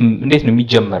እንዴት ነው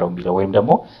የሚጀመረው የሚለው ወይም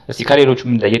ደግሞ እስቲ ከሌሎች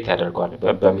ምን ለየት ያደርጋል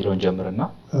በሚለው እንጀምርና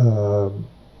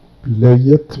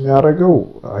ለየት የሚያደርገው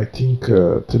አይ ቲንክ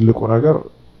ትልቁ ነገር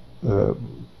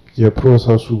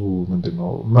የፕሮሰሱ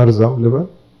ምንድነው መርዛም ልበል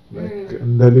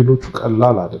እንደ ሌሎቹ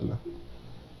ቀላል አይደለም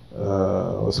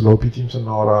ስለ ኦፒቲም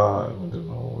ስናወራ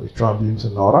ምንድነው H1Bም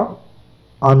ስናወራ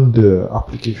አንድ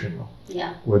አፕሊኬሽን ነው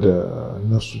ወደ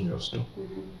እነሱ የሚወስደው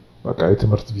በቃ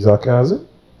የትምህርት ቪዛ ከያዘ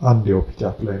አንድ የኦፒቲ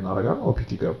አፕላይ እናደርጋለን ኦፒቲ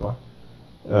ይገባል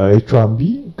H1B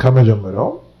ከመጀመሪያው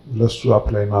ለሱ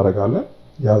አፕላይ እናደርጋለን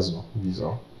ያዝ ነው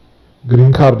ቪዛው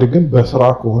ግሪን ካርድ ግን በስራ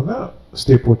ከሆነ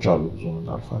ስቴፖች አሉ ብዙ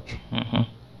እናልፋቸው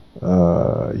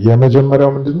የመጀመሪያው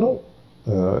ምንድነው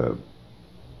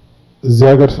እዚህ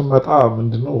ሀገር ስመጣ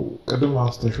ምንድነው ቅድም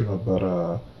አስተሹ ነበር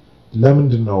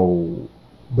ለምንድነው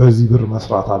በዚህ ብር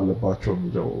መስራት አለባቸው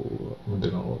የሚለው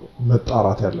ምንድነው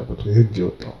መጣራት ያለበት ወይ ህግ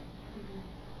ይወጣው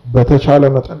በተቻለ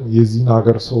መጠን የዚህን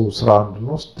ሀገር ሰው ስራ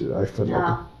እንድንወስድ አይፈልግም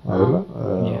አይደለ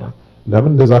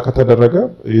ለምን እንደዛ ከተደረገ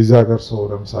የዚህ ሀገር ሰው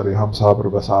ለምሳሌ 50 ብር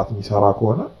በሰዓት የሚሰራ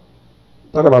ከሆነ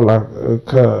ጠቅላላ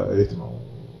ከየት ነው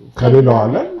ከሌላው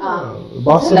አለ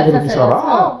በ10 ብር የሚሰራ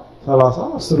 30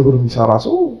 10 ብር የሚሰራ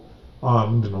ሰው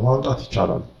ምንድነው ማውጣት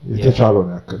ይቻላል የተቻለው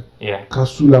ነው ያክል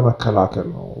ከሱ ለመከላከል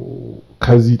ነው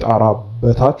ከዚህ ጣራ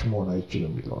በታች መሆን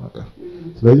አይችልም የሚለው ነገር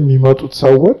ስለዚህ የሚመጡት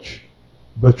ሰዎች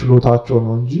በችሎታቸው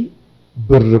ነው እንጂ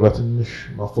ብር በትንሽ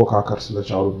መፎካከር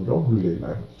ስለቻሉ የሚለው ሁሌ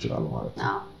ላይ ይችላል ማለት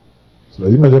ነው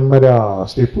ስለዚህ መጀመሪያ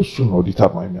ስቴፕ እሱ ነው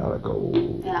ዲተርማይን የሚያደርገው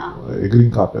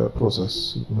የግሪን ካርድ ፕሮሰስ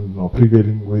ምንድነው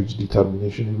ፕሪቬሊንግ ዌጅ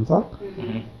ዲተርሚኔሽን ይሉታል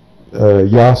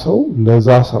ያ ሰው ለዛ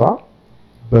ስራ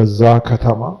በዛ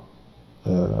ከተማ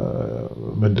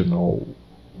ምንድነው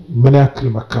ምን ያክል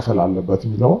መከፈል አለበት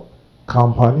የሚለው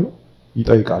ካምፓኒው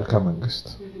ይጠይቃል ከመንግስት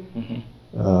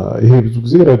ይሄ ብዙ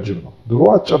ጊዜ ረጅም ነው ድሮ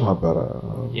አጭር ነበር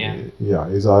ያ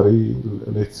የዛሬ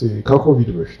ሌትስ ሴ ከኮቪድ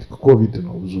በፊት ኮቪድ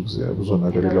ነው ብዙ ጊዜ ብዙ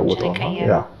ነገር ይለወጣው ነው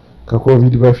ያ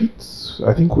ከኮቪድ በፊት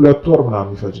አይ ቲንክ 2 ወር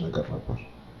ምናምን ይፈጅ ነገር ነበር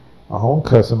አሁን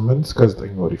ከ8 እስከ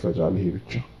 9 ወር ይፈጃል ይሄ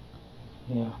ብቻ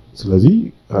ስለዚህ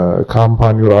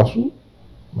ካምፓኒው ራሱ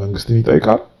መንግስትን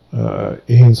ይጠይቃል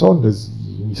ይሄን ሰው እንደዚህ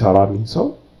የሚሰራልኝ ሰው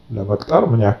ለመቅጠር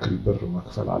ምን ያክል ብር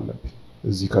መክፈል አለብኝ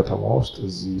እዚህ ከተማ ውስጥ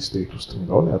እዚህ ስቴት ውስጥ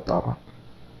የሚለውን ያጣራል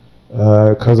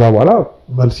ከዛ በኋላ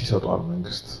መልስ ይሰጣል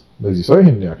መንግስት በዚህ ሰው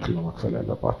ይሄን ያክል ነው መክፈል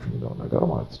ያለባችሁ የሚለው ነገር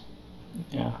ማለት ነው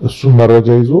እሱን መረጃ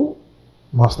ይዞ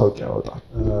ማስታወቂያ ያወጣል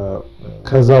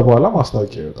ከዛ በኋላ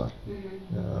ማስታወቂያ ይወጣል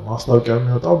ማስታወቂያ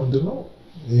የሚወጣው ምንድነው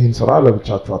ይሄን ስራ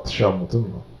ለብቻችሁ አትሻሙትም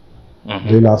ነው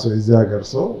ሌላ ሰው እዚህ ሀገር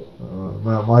ሰው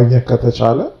ማግኘት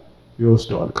ከተቻለ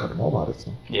ይወስደዋል ቀድሞ ማለት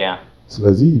ነው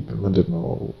ስለዚህ ምንድነው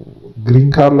ግሪን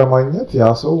ካርድ ለማግኘት ያ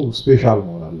ሰው ስፔሻል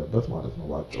መሆን አለበት ማለት ነው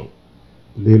ባጭሩ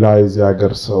ሌላ እዚህ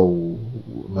ሀገር ሰው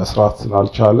መስራት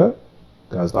ስላልቻለ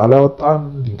ጋዜጣ ላይ ወጣን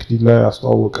ሊንክዲን ላይ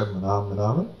አስተዋወቀን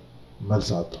ምናምን መልስ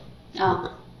አጣ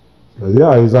ስለዚህ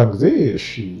አይዛን ጊዜ እሺ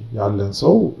ያለን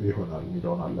ሰው ይሆናል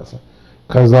የሚለውን አለፈ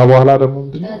ከዛ በኋላ ደግሞ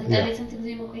ምንድነው ስንት ጊዜ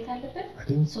መቆየት አለበት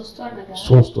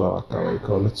 3 ወር አካባቢ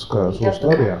ከሁለት እስከ 3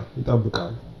 ወር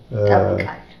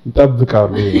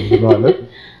ይጠብቃሉ ማለት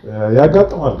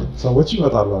ያጋጥማል ሰዎች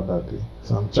ይመጣሉ አንዳንዴ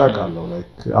ሳምጫቃለው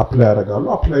ላይክ አፕላይ ያደርጋሉ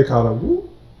አፕላይ ካረጉ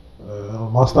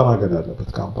ማስተናገድ ያለበት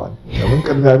ካምፓኒ ለምን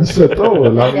ቅድሚያ የሚሰጠው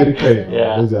ለአሜሪካ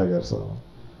ለዚህ ሀገር ሰው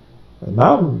እና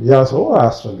ያ ሰው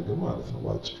አያስፈልግም ማለት ነው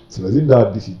ባጭ ስለዚህ እንደ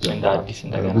አዲስ ይጀምራል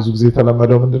ብዙ ጊዜ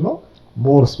የተለመደው ምንድነው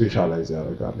ሞር ስፔሻላይዝ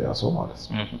ያደርጋል ያ ሰው ማለት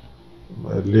ነው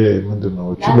ምንድነው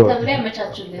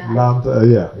ላንተ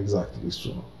ኤግዛክትሊ እሱ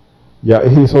ነው ያ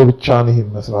ይሄ ሰው ብቻ ነው ይሄን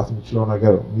መስራት የሚችለው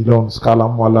ነገር ሚሊዮን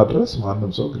ስካላሟላ ድረስ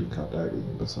ማንንም ሰው ግሪን ካርድ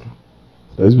አያገኝም በስራ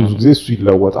ስለዚህ ብዙ ጊዜ እሱ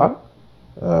ይለወጣል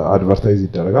አድቨርታይዝ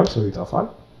ይደረጋል ሰው ይጣፋል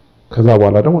ከዛ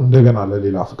በኋላ ደግሞ እንደገና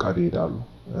ለሌላ ፍቃድ ይሄዳሉ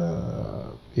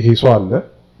ይሄ ሰው አለ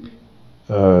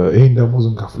ይሄን ደግሞ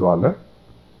ዝም ከፍለዋለን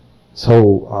ሰው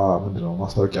ምንድነው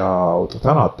ማስታወቂያ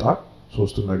አውጥተን አጣ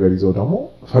ሶስቱን ነገር ይዘው ደግሞ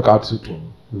ፈቃድ ስጡን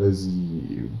ለዚህ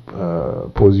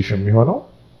ፖዚሽን የሚሆነው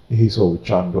ይሄ ሰው ብቻ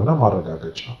እንደሆነ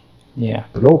ማረጋገጫ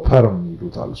ብለው ፐርም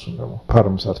ይሉታል እሱን ደግሞ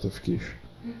ፐርም ሰርቲፊኬሽን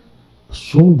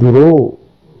እሱም ድሮ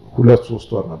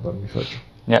 2-3 ወር ነበር የሚፈጀው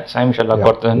ሳይምሻል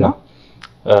አቋርጠና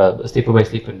ስቴፕ ባይ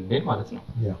ስቴፕ እንዴት ማለት ነው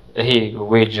ይሄ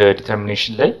ዌጅ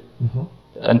ዲተርሚኔሽን ላይ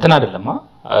እንትን አይደለም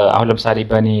አሁን ለምሳሌ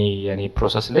የኔ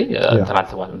ፕሮሰስ ላይ እንትን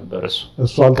አልተባለም ነበር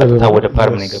እሱ አልተባለ ወደ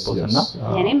ፐርም ነው የገባውና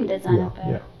የኔም እንደዛ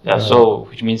ነበር so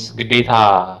which means ግዴታ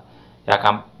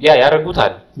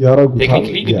ያረጉታል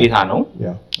ቴክኒካሊ ግዴታ ነው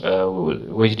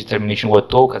ዌጅ ዲተርሚኔሽን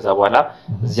ወጥቶ ከዛ በኋላ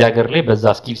እዚህ ሀገር ላይ በዛ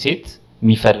ስኪል ሴት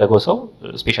የሚፈልገው ሰው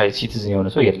ስፔሻሊ ሲቲዝን የሆነ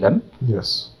ሰው የለም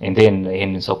and then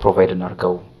ይሄንን ሰው ፕሮቫይድ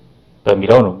እናርገው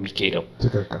በሚለው ነው የሚካሄደው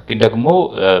ግን ደግሞ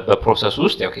በፕሮሰስ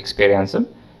ውስጥ ያው ኤክስፒሪየንስም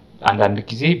አንዳንድ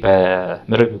ጊዜ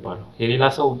በምርብ ይባላል የሌላ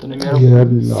ሰው እንትን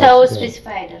የሚያደርገው ሰው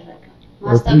ስፔሲፋይ ያደረገ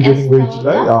ማስታወቂያ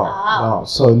ላይ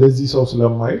ሰው ለዚህ ሰው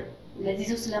ስለማይ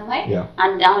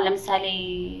አንድ አሁን ለምሳሌ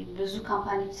ብዙ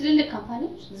ካምፓኒዎች ትልልቅ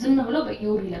ካምፓኒዎች ዝም ብለው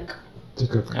በየወሩ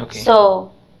ይለቃሉ ሶ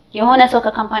የሆነ ሰው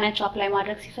ከካምፓኒያቸው አፕላይ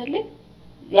ማድረግ ሲፈልግ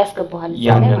ያስገባዋል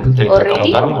ኦሬዲ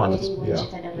ማለት ነው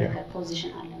የተደረገ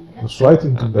ፖዚሽን አለ እሱ አይ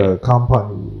ቲንክ እንደ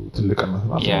ካምፓኒው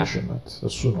ትልቅነትና ትንሽነት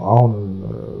እሱ ነው አሁን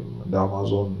እንደ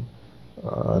አማዞን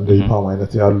እንደ ኢፓም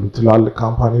አይነት ያሉ ትላልቅ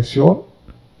ካምፓኒዎች ሲሆን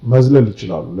መዝለል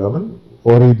ይችላሉ ለምን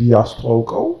ኦሬዲ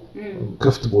አስተዋውቀው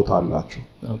ክፍት ቦታ አላቸው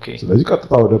ስለዚህ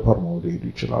ቀጥታ ወደ ፐርሞ ሊሄዱ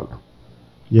ይችላሉ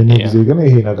የኔ ጊዜ ግን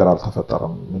ይሄ ነገር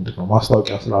አልተፈጠረም ምንድነው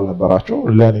ማስታወቂያ ስላልነበራቸው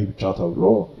ለኔ ብቻ ተብሎ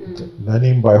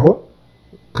ለኔም ባይሆን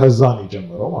ከዛ ነው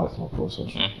የጀመረው ማለት ነው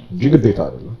ፕሮሰሱ እንጂ ግዴታ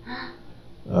አይደለም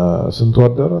ስንት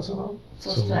ወር ደረሰ ነው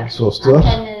 3 ወር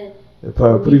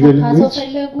ፕሪቪሌጅ ዌጅ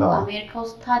አሜሪካ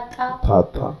ውስጥ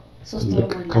ታጣ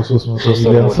ከ300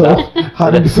 ሚሊዮን ሰው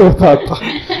አንድ ሰው ታጣ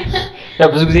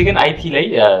ብዙ ጊዜ ግን አይቲ ላይ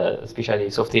ስፔሻሊ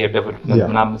ሶፍትዌር ዴቨሎፕመንት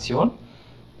ምናምን ሲሆን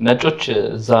ነጮች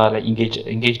እዛ ላይ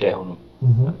ኢንጌጅድ አይሆኑም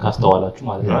ካስተዋላችሁ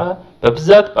ማለት ነው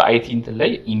በብዛት በአይቲ እንትን ላይ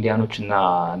ኢንዲያኖች እና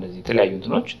እንደዚህ የተለያዩ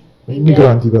እንትኖች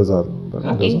ኢሚግራንት ይበዛሉ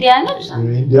ኢንዲያኖች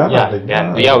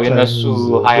ያው የነሱ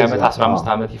 20 አመት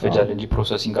 15 አመት ይፈጃል እንጂ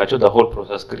ፕሮሰሲንጋቸው the whole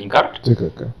process green card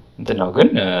እንትን ነው ግን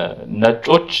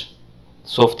ነጮች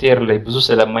ሶፍትዌር ላይ ብዙ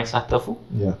ስለማይሳተፉ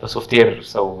በሶፍትዌር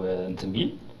ሰው እንትን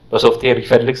ቢል በሶፍትዌር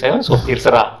ይፈልግ ሳይሆን ሶፍትዌር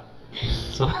ስራ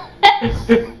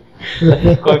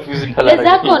ኮንፊውዝ ለዛ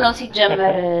ነው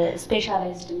ሲጀመር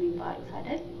ስፔሻላይዝድ የሚባሉት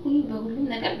አይደል በሁሉም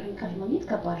ነገር ግሪን ካርድ ማግኘት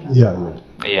ከባድ ነው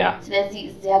ስለዚህ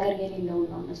እዚህ ሀገር የሌለው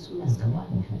ነው እነሱ ያስገባል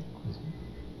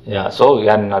ሶ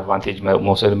ያን አድቫንቴጅ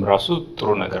መውሰድም ራሱ ጥሩ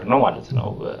ነገር ነው ማለት ነው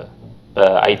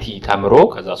በአይቲ ተምሮ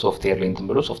ከዛ ሶፍትዌር ላይ እንትን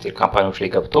ብሎ ሶፍትዌር ካምፓኒዎች ላይ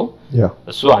ገብቶ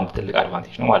እሱ አንድ ትልቅ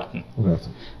አድቫንቴጅ ነው ማለት ነው።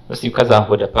 እስቲ ከዛ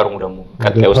ወደ ፐርሙ ደግሞ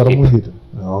ቀጣዩ ስቴፕ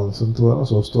አሁን ስንት ወር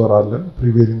 3 ወር አለን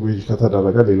ፕሪቬሊንግ ዌጅ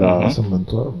ከተደረገ ሌላ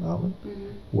 8 ወር ምናምን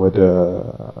ወደ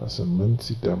 8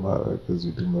 ሲደመር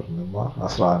ከዚህ ድምርንማ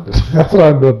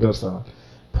 11 ወር ደርሰናል።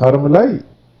 ፐርም ላይ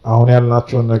አሁን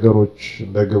ያልናቸውን ነገሮች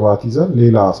እንደ ግብአት ይዘን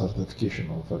ሌላ ሰርቲፊኬሽን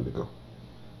ነው ፈልገው።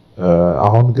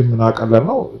 አሁን ግን ምን አቀለል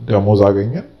ነው ደሞዝ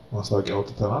አገኘን ማስታወቂያ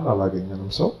አውጥተናል አላገኘንም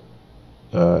ሰው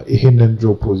ይሄንን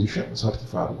ጆብ ፖዚሽን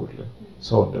ሰርቲፋይ አድርጎልን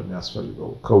ሰው እንደሚያስፈልገው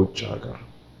ከውጭ ሀገር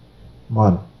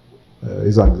ማን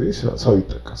የዛን ጊዜ ሰው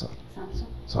ይጠቀሳል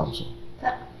ሳምሶን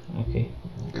ኦኬ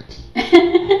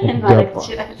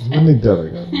ምን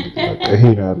ይደረጋል ይሄ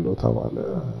ነው ያለው ተባለ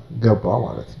ገባ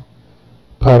ማለት ነው።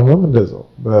 ፐርምም እንደዛው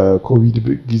በኮቪድ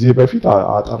ጊዜ በፊት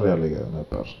አጠር ያለ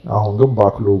ነበር። አሁን ግን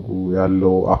ባክሎጉ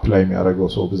ያለው አፕላይ የሚያደርገው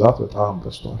ሰው ብዛት በጣም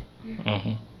በዝቷል።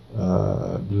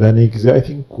 ለኔ ጊዜ አይ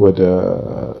ቲንክ ወደ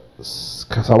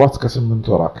ከ7 እስከ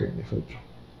 8 ወር አካባቢ ነው የፈጀው።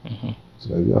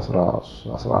 ስለዚህ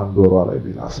 11 ወር ላይ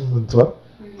ቢላ 8 ወር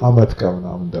አመት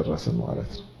ከምናምን ደረስን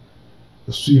ማለት ነው።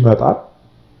 እሱ ይመጣል።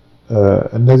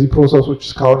 እነዚህ ፕሮሰሶች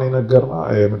እስካሁን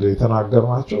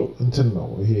የተናገርናቸው እንትን ነው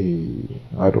ይሄ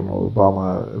አይ ዶንት ኖ ባማ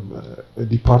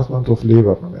ዲፓርትመንት ኦፍ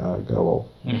ሌበር ነው ያገባው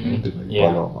ምንድን ነው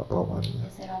ይባላል ማጣማኝ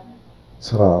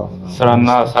ስራና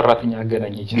ሰራተኛ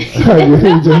አገናኝ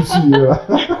ኤጀንሲ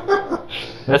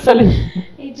መሰለኝ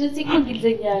ኤጀንሲ እኮ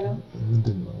እንግሊዝኛ ነው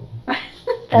ምንድን ነው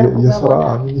የስራ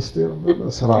ሚኒስቴር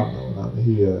ስራ ነው ይሄ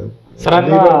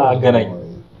ስራና አገናኝ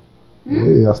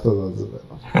ያስተዛዝበ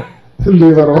ነው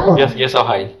ሌበር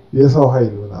የሰው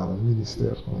ኃይል ምናምን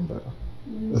ሚኒስቴር ነው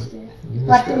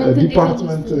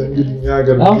ዲፓርትመንት እንግሊዝኛ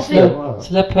ሀገር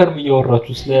ስለ ፐርም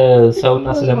እያወራችሁ ስለ ሰውና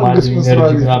ስለ ማድረግ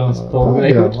ኢነርጂ ምናምን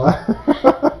ስተውላይሆን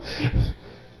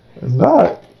እና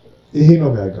ይሄ ነው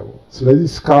የሚያገባው። ስለዚህ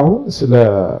እስካሁን ስለ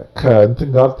ከእንትን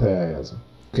ጋር ተያያዘ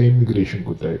ከኢሚግሬሽን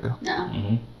ጉዳይ ጋር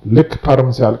ልክ ፐርም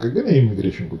ሲያልቅ ግን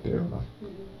የኢሚግሬሽን ጉዳይ ይሆናል።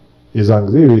 የዛን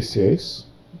ጊዜ ዩኤስሲአይኤስ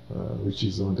which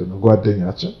is ምንድነው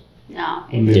ጓደኛችን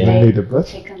ለምንሄድበት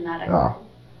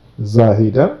እዛ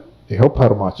ሄደን ይሄው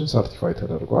ፐርማችን ሰርቲፋይ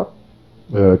ተደርጓል።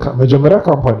 መጀመሪያ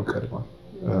ካምፓኒ ቀድሟል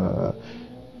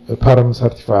ፐርም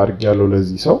ሰርቲፋይ አድርጌያለሁ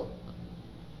ለዚህ ሰው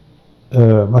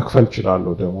መክፈል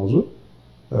ይችላልው ደሞዙን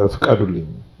ፍቀዱልኝ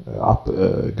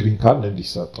ግሪን ካርድ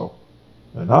እንዲሰጠው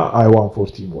እና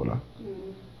I140 ይሞላል።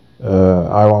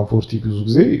 I140 ብዙ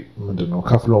ጊዜ ምንድነው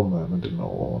ከፍሎም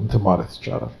ምንድነው እንትን ማለት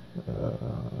ይቻላል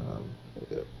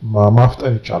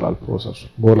ማፍጠን ይቻላል ፕሮሰሱ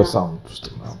በሁለት ሳምንት ውስጥ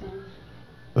ነው።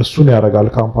 እሱን ያደርጋል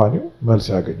ካምፓኒው መልስ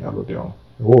ያገኛል ወዲያው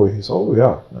ይሄ ሰው ያ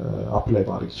አፕላይ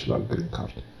ማድረግ ይችላል ግሪን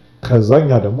ካርድ። ከዛኛ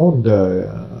ደግሞ እንደ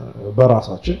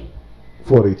በራሳችን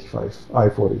 485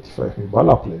 I485 የሚባል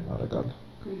አፕላይ እናደርጋለን።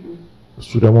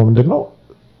 እሱ ደግሞ ምንድነው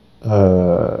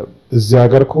እዚህ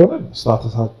ሀገር ከሆነ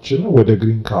ስታተሳችን ወደ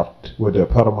ግሪን ካርድ ወደ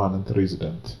ፐርማነንት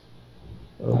ሬዚደንት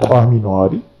ቋሚ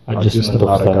ነዋሪ አጀስት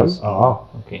እናደርጋለን።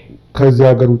 ከዚህ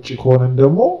ሀገር ውጪ ከሆነ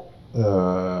ደግሞ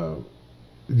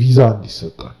ቪዛ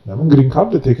እንዲሰጣል። ለምን ግሪን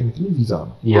ካርድ ቴክኒካሊ ቪዛ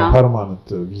ነው ፐርማነንት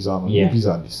ቪዛ ነው ቪዛ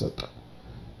እንዲሰጣል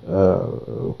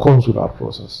ኮንሱላር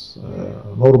ፕሮሰስ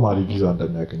ኖርማሊ ቪዛ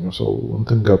እንደሚያገኘው ሰው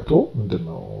እንትን ገብቶ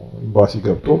ምንድነው ኤምባሲ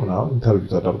ገብቶ ምናምን ኢንተርቪው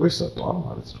ተደርጎ ይሰጣል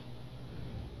ማለት ነው።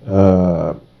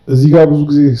 እዚህ ጋር ብዙ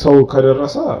ጊዜ ሰው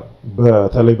ከደረሰ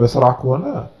በተለይ በስራ ከሆነ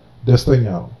ደስተኛ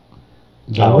ነው።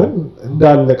 ለምን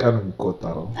እንዳለቀ ነው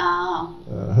የሚቆጠረው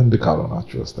ህንድ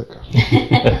ካልሆናችሁ በስተቀር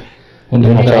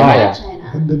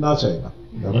ህንድና ቻይና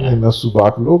ለምን እነሱ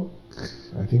ባክሎግ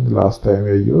I think last time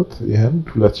ያየሁት ይሄን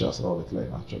 2012 ላይ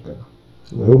ናቸው ገና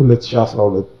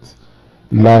 2012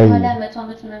 ላይ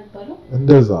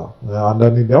እንደዛ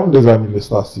አንዳንዴ ደግሞ እንደዛ የሚል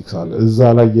ስታቲስቲክስ አለ እዛ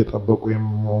ላይ እየጠበቁ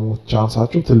የሞት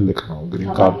ቻንሳቸው ትልቅ ነው።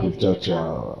 ግሪን ካርድ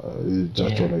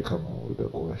እጃቸው ላይ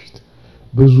ከመውደቁ በፊት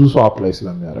ብዙ ሰው አፕላይ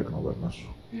ስለሚያደርግ ነው በእነሱ።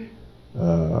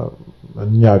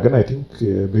 እኛ ግን I think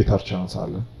ቤተር ቻንስ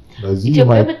አለ። ለዚህ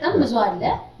በጣም ብዙ አለ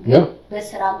ግን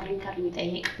በስራ ግሪን ካርድ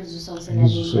የሚጠይቅ ብዙ ሰው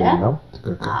ስለሌለ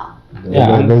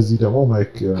ለዚህ ደግሞ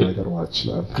ማይክ ነገር ማለት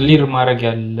ይችላል። ክሊር ማድረግ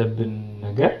ያለብን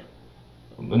ነገር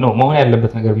ነው መሆን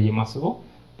ያለበት ነገር ብዬ ማስበው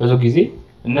ብዙ ጊዜ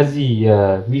እነዚህ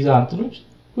የቪዛ እንትኖች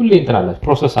ሁሌ እንትን አላቸው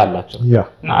ፕሮሰስ አላቸው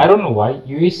እና I don't know why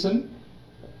USም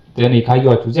ደኔ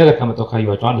ካያችሁ እዚህ ጋር ከመጣው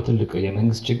ካያችሁ አንድ ትልቅ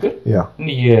የመንግስት ችግር እንዴ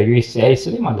የUSCIS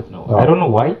ላይ ማለት ነው I don't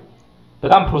know why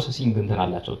በጣም ፕሮሰሲንግ እንትን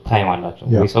አላቸው ታይም አላቸው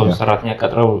የሰው ሰራተኛ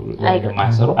ቀጥረው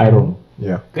እንደማይሰሩ I don't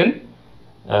know ግን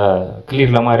ክሊር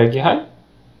ለማድረግ ያህል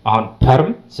አሁን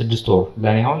ፐርም 6 ወር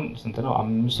ለኔ አሁን ስንት ነው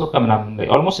 5 ወር ከምናምን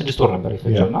ኦልሞስት 6 ወር ነበር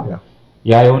የፈጀውና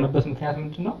ያ የሆነበት ምክንያት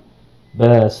ምንድነው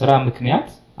በስራ ምክንያት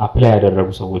አፕላይ ያደረጉ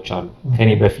ሰዎች አሉ ከኔ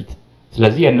በፊት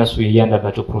ስለዚህ የነሱ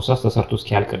የእያንዳንዳቸው ፕሮሰስ ተሰርቶ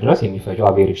እስኪያልቅ ድረስ የሚፈጀው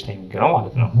አቬሬጅ ታይሚንግ ነው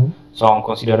ማለት ነው ሶ አሁን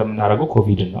ኮንሲደር የምናደርገው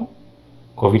ኮቪድ ነው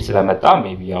ኮቪድ ስለመጣ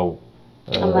ሜቢ ያው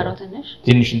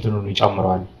ትንሽ እንትኑን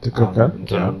ይጨምራል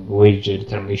ዌጅ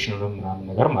ዲተርሚኔሽኑን ምናምን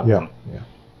ነገር ማለት ነው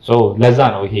ሶ ለዛ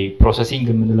ነው ይሄ ፕሮሰሲንግ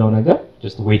የምንለው ነገር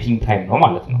just waiting time ነው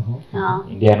ማለት ነው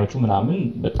ኢንዲያኖቹ ምናምን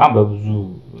በጣም በብዙ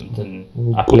እንትን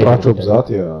ቁጥራቸው ብዛት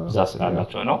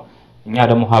ስላላቸው ነው እኛ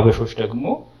ደግሞ ሀበሾች ደግሞ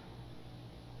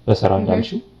በሰራ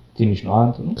እንዳልሽው ትንሽ ነው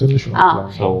አንተኑ ትንሽ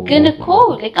ነው ግን እኮ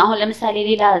like አሁን ለምሳሌ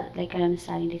ሌላ like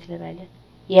ለምሳሌ እንዴት ልበል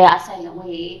የአሳይለም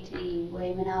ወይ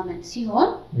ምናምን ሲሆን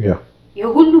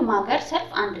የሁሉም ሀገር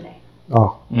ሰልፍ አንድ ላይ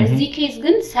እዚህ ኬዝ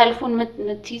ግን ሰልፉን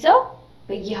የምትይዘው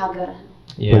በየሀገር ነው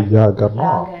በየሀገር ነው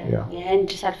የህንድ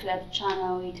ሰልፍ ለብቻ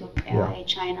ነው ኢትዮጵያ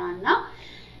የቻይና እና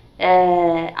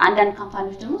አንዳንድ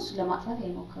ካምፓኒዎች ደግሞ እሱን ለማጥፋት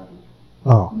አይሞክሩ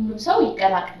ሁሉም ሰው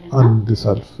ይቀላቀልና አንድ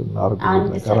ሰልፍ እናርግ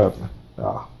ነገር አለ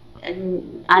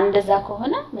አንደዛ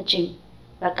ከሆነ መቼም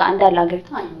በቃ እንዳለ ሀገሪቱ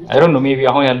አይሆንም አይ ዶንት ኖ ሜቢ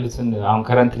አሁን ያሉትን አሁን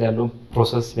ከረንት ላይ ያለው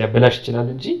ፕሮሰስ ሊያበላሽ ይችላል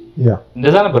እንጂ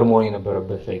እንደዛ ነበር መሆን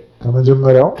የነበረበት ላይ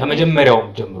ከመጀመሪያው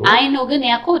ጀምሮ አይ ነው ግን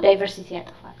ያኮ ዳይቨርሲቲ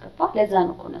ያጠፋል ገባ ለዛ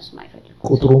ነው ኮነሱ ማይፈልግ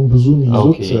ቁጥሩን ብዙ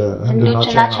ይዙት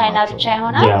ህንዶችና ቻይና ብቻ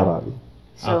ይሆናል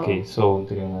ኦኬ ሶ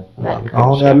እንትሪናል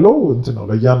አሁን ያለው እንት ነው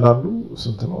ለእያንዳንዱ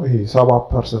ስንት ነው ይሄ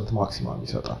 7% ማክሲማም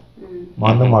ይሰጣል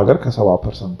ማንንም ሀገር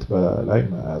ከ7% በላይ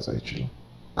መያዝ አይችልም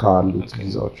ካሉት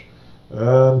ቪዛዎች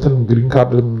እንትን ግሪን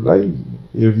ካርድ ላይ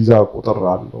የቪዛ ቁጥር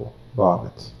አለው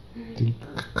በአመት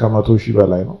ከ100,000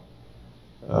 በላይ ነው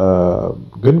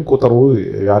ግን ቁጥሩ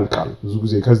ያልቃል ብዙ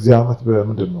ጊዜ ከዚህ አመት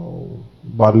በምንድነው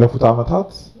ባለፉት አመታት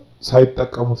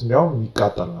ሳይጠቀሙት እንዲያው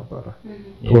ይቃጠል ነበር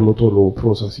ቶሎ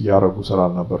ፕሮሰስ ያያረጉ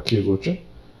ስላል ነበር ኬዞችን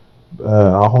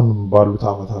አሁን ባሉት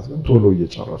አመታት ግን ቶሎ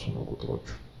እየጨረሱ ነው ቁጥሮቹ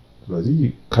ስለዚህ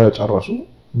ከጨረሱ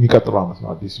የሚቀጥለው አመት ነው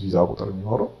አዲስ ቪዛ ቁጥር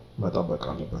የሚኖረው መጠበቅ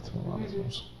አለበት ማለት ነው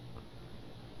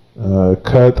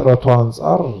ከጥረቱ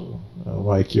አንፃር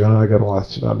ማይክ የሆነ ነገር ማለት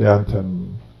ይችላል ያንተን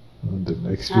ምንድነው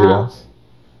ኤክስፒሪየንስ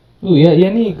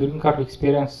የኔ ግሪን ካርድ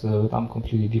ኤክስፒሪየንስ በጣም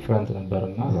ኮምፕሊትሊ ዲፈረንት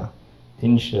ነበርና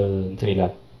ትንሽ እንትን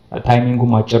ይላል ታይሚንጉ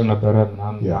ማጨር ነበረ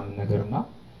ምናምን ነገርና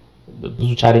ብዙ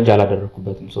ቻሌንጅ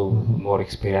አላደረኩበትም ሶ ሞር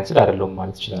ኤክስፒሪየንስ አይደለም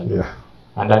ማለት ይችላል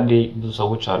አንዳንዴ ብዙ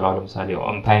ሰዎች አሉ ለምሳሌ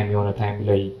ኦን ታይም የሆነ ታይም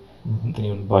ላይ እንትን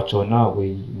ይሆንባቸውና ወይ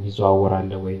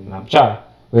የሚዘዋወራለ ወይ ምናምን ብቻ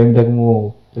ወይም ደግሞ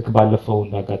ልክ ባለፈው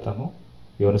እንዳጋጠመው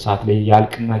የሆነ ሰዓት ላይ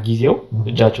ያልቅና ጊዜው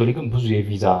እጃቸው ላይ ግን ብዙ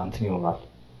የቪዛ እንትን ይኖራል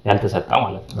ያልተሰጣ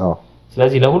ማለት ነው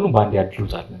ስለዚህ ለሁሉም ባንድ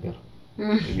ያድሉታል ነገር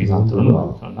ቪዛ እንትን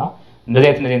ነውና እንደዚህ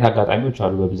አይነት አጋጣሚዎች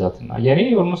አሉ በብዛትና የኔ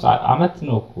ኦልሞስት አመት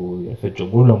ነው እኮ የፈጀው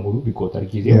ሙሉ ለሙሉ ቢቆጠር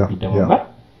ጊዜው ቢደመር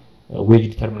ዌጅ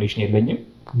ዲተርሚኔሽን የለኝም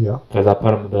ከዛ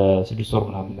ፐርም በ6 ወር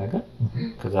ምናምን ነገር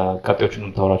ከዛ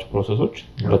ቀጣዮቹንም ታወራቸው ፕሮሰሶች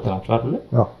ሁለት ናቸው አይደል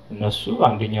እነሱ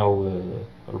አንደኛው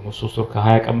ኦልሞስት 3 ወር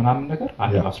ከ20 ቀን ምናምን ነገር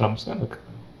አንደኛው 15 ቀን በቃ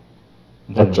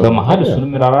በመሃል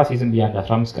እሱንም ራራ ሲዝም ቢያንድ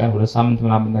 15 ቀን 2 ሳምንት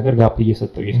ምናምን ነገር ጋፕ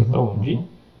እየሰጠው እንጂ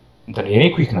እንትን የኔ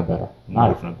ኩዊክ ነበረ እና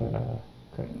አሪፍ ነበረ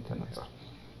ከእንተነሳ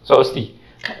ሶ እስቲ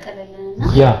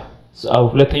ከተለለና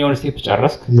ሁለተኛውን ስቴፕ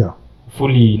ጨረስክ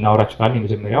ፉሊ እናውራችሁ ካለ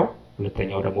የመጀመሪያው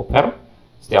ሁለተኛው ደግሞ ፐርም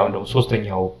እስቲ አሁን ደግሞ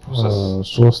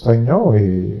ሶስተኛው ይሄ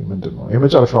ምንድነው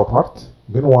የመጨረሻው ፓርት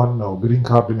ግን ዋናው ግሪን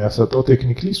ካርድ የሚያሰጠው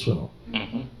ቴክኒካሊ እሱ ነው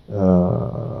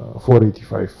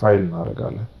 485 ፋይል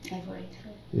እናደርጋለን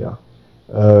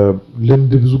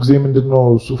ልምድ ብዙ ጊዜ ምንድነው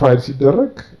እሱ ፋይል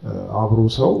ሲደረግ አብሮ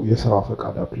ሰው የሥራ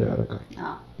ፈቃድ አፕላይ ያደርጋል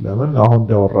ለምን አሁን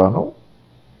እንዳወራ ነው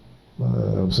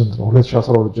ስንት ነው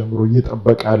 2012 ጀምሮ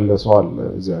እየጠበቀ ያለ ሰው አለ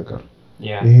እዚህ ሀገር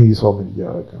ይሄ ሰው ምን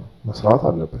ያደርጋ መስራት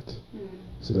አለበት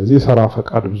ስለዚህ የሥራ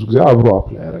ፈቃድ ብዙ ጊዜ አብሮ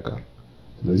አፕላይ ያደርጋል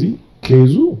ስለዚህ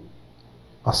ኬዙ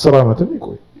 10 አመትም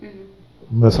ይቆይ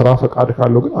መስራ ፈቃድ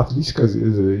ካለው ግን አትሊስት ከዚህ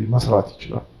መስራት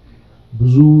ይችላል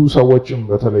ብዙ ሰዎችም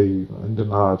በተለይ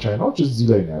እንደና ቻይናዎች እዚህ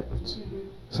ላይ ነው ያሉት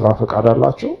ስራ ፈቃድ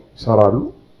አላቸው ይሰራሉ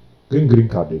ግን ግሪን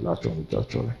ካርድ የላቸውም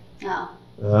እጃቸው ላይ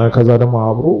ከዛ ደግሞ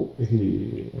አብሮ ይሄ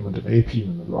ምንድነው ኤፒ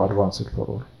ምንለው አድቫንስድ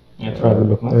ፎርወርድ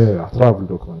ትራቭል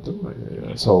ዶክመንት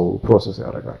ሰው ፕሮሰስ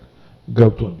ያደርጋል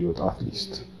ገብቶ እንዲወጣ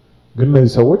አትሊስት ግን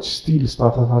እነዚህ ሰዎች ስቲል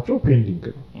ስታተሳቸው ፔንዲንግ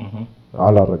ነው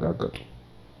አላረጋገጡ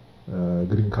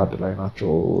ግሪን ካርድ ላይ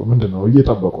ናቸው ምንድነው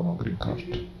እየጠበቁ ነው ግሪን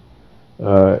ካርድ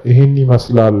ይሄን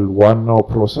ይመስላል ዋናው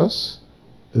ፕሮሰስ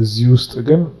እዚህ ውስጥ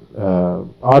ግን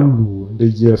አሉ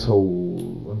እንደየሰው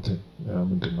እንትን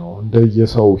ምንድነው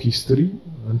እንደየሰው ሂስትሪ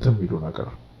እንትን ሚሉ ነገር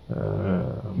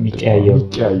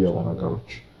የሚቀያየሩ ነገሮች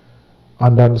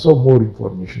አንዳንድ ሰው ሞር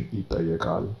ኢንፎርሜሽን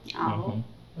ይጠየቃል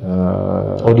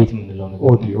ኦዲት ምንለው ነገር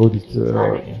ኦዲት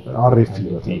አርኤፍ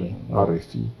በተለይ አርኤፍ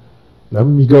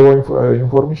ለሚገባው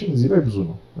ኢንፎርሜሽን እዚህ ላይ ብዙ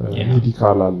ነው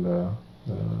ሜዲካል አለ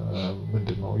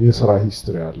ምንድነው የሥራ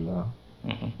ሂስትሪ አለ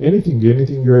anything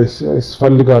USCIS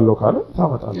ፈልጋለሁ ካለ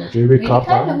ታመጣላችሁ የቤት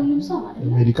ካርታ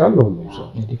ሜዲካል ለሁሉም ሰው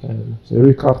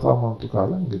የቤት ካርታ ማምጡ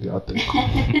ካለ እንግዲህ አጥልቁ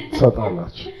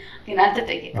ሰጣላችሁ ግን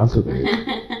አልተጠየቀም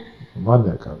ማን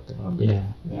ያውቃል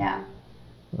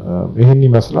ይሄን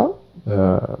ይመስላል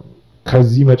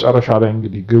ከዚህ መጨረሻ ላይ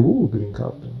እንግዲህ ግቡ ግሪን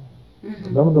ካርድ ነው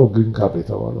ለምን ነው ግሪን ካርድ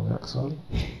የተባለው ያክሳል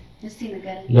እስቲ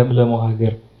ንገረኝ ለምለሞ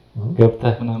ሀገር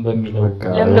ገብተህ ምናምን በሚለው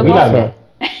ይላል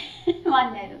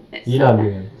ይላል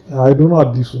አይ ዶንት ኖ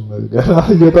አዲሱን ገና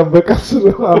እየጠበቀ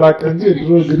ስለሆነ አላውቅም እንጂ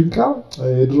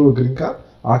የድሮ ግሪን ካርድ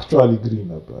አክቹአሊ ግሪን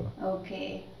ነበር ኦኬ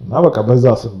እና በቃ በዛ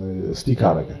ስም ስቲክ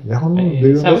አደረገ ያሁን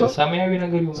ሰማያዊ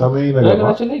ነገር ይሁን ሰማያዊ ነገር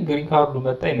ለራሱ ላይ ግሪን ካርዱ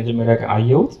መጣ የመጀመሪያ ቀን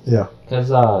አየሁት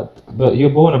ከዛ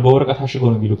በወረቀት አሽጎ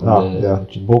ነው የሚሉት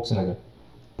ቦክስ ነገር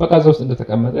በቃ እዛ ውስጥ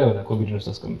እንደተቀመጠ የሆነ ኮቪድ ነው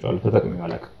ተስቀምጫለሁ ተጠቅሜው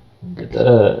አላውቅም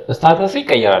ስታተስ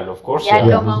ይቀየራል ኦፍ ኮርስ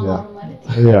ያለው ማማሩ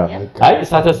ማለት አይ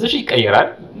ስታተስሽ ይቀየራል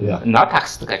እና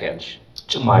ታክስ ትከፍያለሽ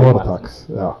ጭማሪ ማለት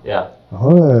ያ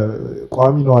አሁን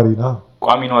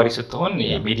ቋሚ ነዋሪ ስትሆን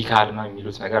ሜዲካል ነው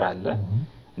የሚሉት ነገር አለ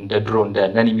እንደ ድሮ እንደ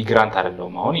ነን ኢሚግራንት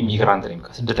አይደለም አሁን ኢሚግራንት ነኝ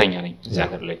ስደተኛ ነኝ እዚህ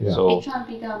ሀገር ላይ ሶ H1B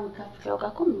ጋር መከፍለው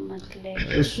ጋር ኮም ማለት ላይ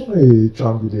እሱ ነው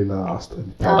H1B ሌላ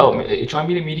አስጠልታ H1B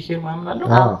ላይ ሜዲኬር ማለት ነው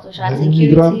ሶሻል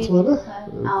ኢሚግራንት ማለት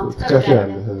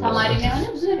ትከፍያለህ ተማሪ ነው ማለት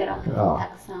ብዙ ነገር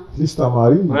ታክስ ነው ሊስት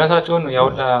ተማሪ ምክንያታቸውን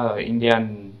ያውላ ኢንዲያን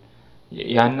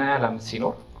ያና ያላም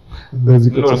ሲኖር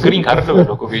እንደዚህ ግሪን ካርድ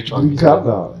ነው ኮቪድ ግሪን ካርድ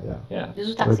ብዙ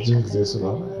ታክስ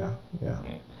ይከፍላል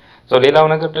ሶ ሌላው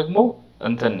ነገር ደግሞ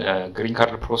እንትን ግሪን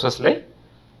ካርድ ፕሮሰስ ላይ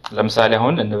ለምሳሌ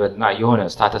አሁን እንበልና የሆነ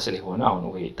ስታተስ ላይ ሆነ አሁን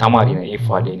ወይ ተማሪ ነው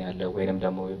H1B ላይ ያለ ወይንም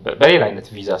ደግሞ በሌላ አይነት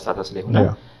ቪዛ ስታተስ ላይ ሆነ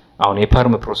አሁን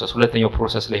የፐርም ፕሮሰስ ሁለተኛው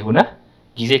ፕሮሰስ ላይ ሆነ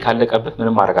ጊዜ ካለቀበት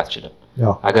ምንም ማድረግ አትችልም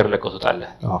ሀገር ለቀው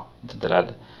ትወጣለህ እንትን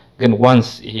ትላለህ ግን ዋንስ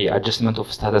ይሄ አጀስትመንት ኦፍ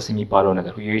ስታተስ የሚባለው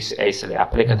ነገር USCIS ላይ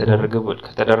አፕላይ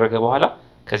ከተደረገ በኋላ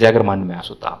ከዚህ ሀገር ማንንም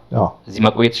አያስወጣም እዚህ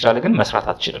መቆየት ይችላል ግን መስራት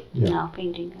አትችልም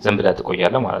ዝም ብለህ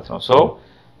ትቆያለህ ማለት ነው ሶ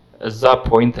እዛ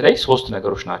ፖይንት ላይ ሶስት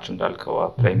ነገሮች ናቸው እንዳልከው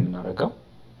አፕላይ የምናደርገው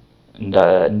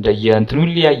እንደ የእንትኑ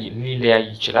ሊለያይ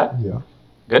ይችላል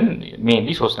ግን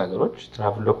ሜንሊ ሶስት ነገሮች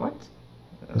ትራቭል ዶክመንት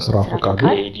ስራ ፈቃድ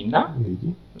እና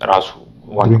ራሱ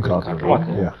ዋን ካርድ ማለት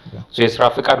ነው ሶ የስራ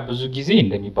ፈቃድ ብዙ ጊዜ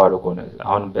እንደሚባለው ከሆነ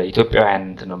አሁን በኢትዮጵያውያን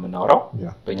እንትን ነው የምናወራው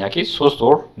በእኛ ኬስ 3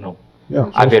 ወር ነው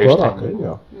አቨሬጅ ታይም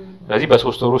ስለዚህ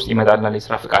በ3 ወር ውስጥ ይመጣልናል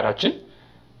የስራ ፈቃዳችን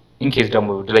ኢንኬዝ ደግሞ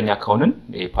ድለኛ ከሆነን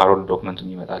የፓሮል ዶክመንቱ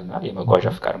ይመጣልናል የመጓዣ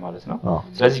ፈቃድ ማለት ነው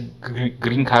ስለዚህ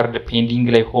ግሪን ካርድ ፔንዲንግ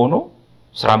ላይ ሆኖ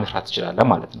ስራ መስራት ይችላል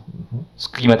ማለት ነው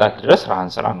እስኪመጣ ድረስ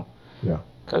ስራ ነው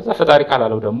ከዛ ፈጣሪ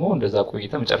ካላለው ደግሞ እንደዛ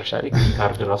ቆይተ መጨረሻ ላይ ግሪን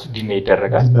ካርድ ራሱ ዲኔ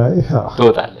ይደረጋል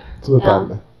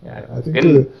ትወጣለህ አይ ቲንክ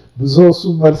ብዙ እሱ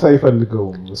መልስ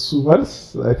አይፈልገውም እሱ መልስ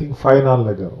አይ ቲንክ ፋይናል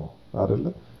ነገር ነው አይደለ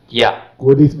ያ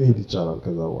ወዴት መሄድ ይቻላል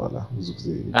ከዛ በኋላ ብዙ ጊዜ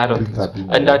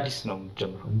እንደ አዲስ ነው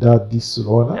የምትጀምረው እንደ አዲስ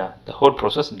ስለሆነ ያ the whole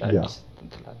process እንደ አዲስ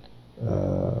ትላለህ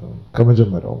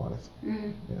ከመጀመሪያው ማለት ነው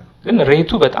ግን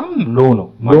ሬቱ በጣም ሎ ነው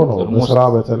በስራ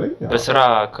በተለይ በስራ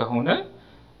ከሆነ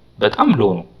በጣም ሎ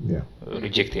ነው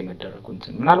ሪጀክት የመደረጉ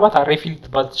እንትን ምናልባት አሬፊል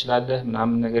ትባል ትችላለህ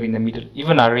ምናምን ነገር in the middle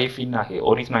even አሬፊ እና ይሄ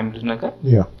ኦዲት ነው የሚሉት ነገር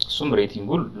እሱም ሬቲንጉ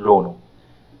ሎ ነው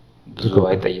ብዙ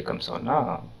አይጠየቅም ሰውና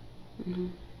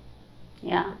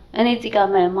ያ እኔ እዚህ ጋር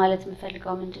ማለት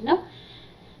የምፈልገው ምንድነው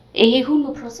ይሄ ሁሉ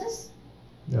ፕሮሰስ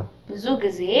ብዙ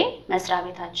ጊዜ መስሪያ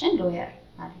ቤታችን ሎየር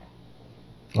አለ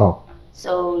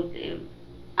ሶ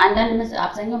አንዳንድ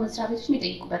አብዛኛው መስሪያ ቤቶች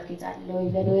የሚጠይቁበት ኬዝ አለ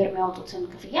ለሎየር የሚያወጡትን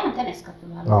ክፍያ አንተን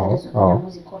ያስከፍላሉ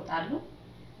ደሞዝ ይቆርጣሉ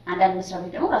አንዳንድ መስሪያ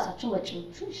ቤት ደግሞ ራሳቸው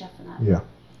ወጪዎቹ ይሸፍናሉ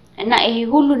እና ይሄ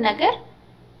ሁሉ ነገር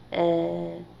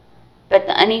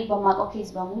እኔ በማውቀው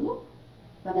ኬዝ በሙሉ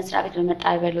በመስሪያ ቤት በመጣ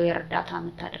በሎየር እርዳታ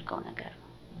የምታደርገው ነገር ነው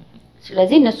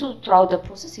ስለዚህ እነሱ throughout the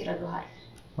process ይረዱሃል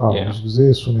ብዙ ጊዜ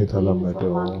እሱ ነው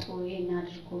የተለመደው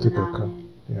ትክክል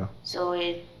ሶ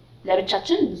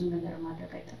ለብቻችን ብዙ ነገር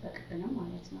ማድረግ አይጠበቅብንም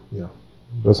ማለት ነው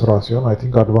በስራ ሲሆን አይ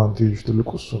ቲንክ አድቫንቴጅ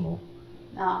ትልቁ እሱ ነው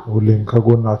ሁሌም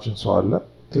ከጎናችን ሰው አለ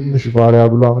ትንሽ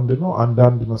ቫሪያብሏ ምንድነው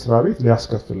አንዳንድ መስሪያ ቤት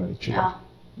ሊያስከፍለን ይችላል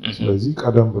ስለዚህ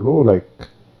ቀደም ብሎ ላይክ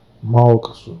ማወቅ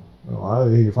እሱ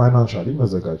ይሄ ፋይናንሻሊ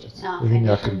መዘጋጀት ይሄን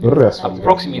ያክል ብር ያስፈልጋል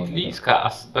approximately እስከ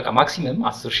በቃ ማክሲመም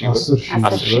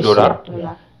 10000 ዶላር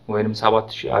ወይንም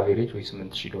 7000 አቨሬጅ ወይ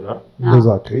 8000 ዶላር እንደዛ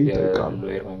ከይጠቃሉ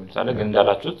ሎየር ማለት አለ ግን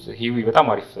እንዳላችሁት ሂዊ በጣም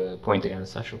አሪፍ ፖይንት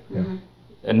ያነሳሽው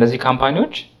እነዚህ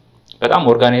ካምፓኒዎች በጣም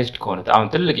ኦርጋናይዝድ ከሆነ አሁን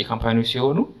ትልቅ የካምፓኒዎች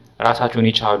ሲሆኑ ራሳቸውን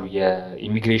የቻሉ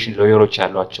የኢሚግሬሽን ሎየሮች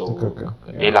ያሏቸው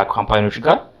ሌላ ካምፓኒዎች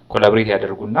ጋር ኮላቦሬት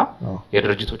ያደርጉና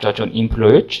የድርጅቶቻቸውን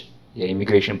ኢምፕሎይዎች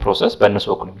የኢሚግሬሽን ፕሮሰስ በእነሱ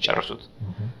በኩል የሚጨርሱት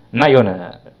እና የሆነ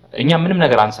እኛ ምንም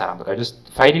ነገር አንሰራም በቃ just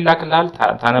ፋይል ይላክልሃል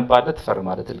ታነባለህ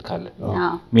ትፈርማለህ ትልካለህ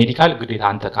ሜዲካል ግዴታ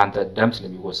አንተ ካንተ ደም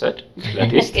ስለሚወሰድ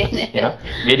ለቴስት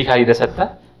ሜዲካል ይደሰታ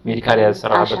ሜዲካል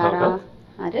ያሰራበት አውቃ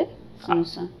አይደል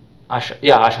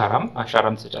ያ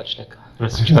አሻራም ተጫጭ ለካ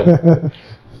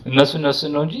እነሱ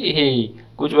ነው እንጂ ይሄ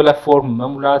ቁጭ ብለህ ፎርም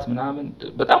መሙላት ምናምን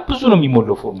በጣም ብዙ ነው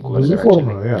የሚሞላው ፎርም ብዙ ፎርም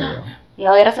ነው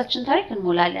ያው የራሳችን ታሪክ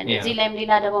እንሞላለን እዚህ ላይም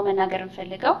ሌላ ደግሞ መናገር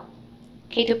እንፈልገው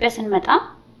ከኢትዮጵያ ስንመጣ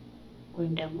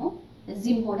ወይም ደግሞ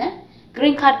እዚህም ሆነ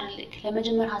ግሪን ካርድ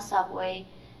ለመጀመር ሐሳብ ወይ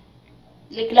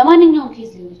ለማንኛውም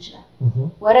ኬዝ ሊሆን ይችላል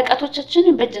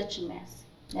ወረቀቶቻችንን በእጃችን መያዝ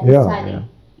ለምሳሌ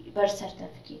በርዝ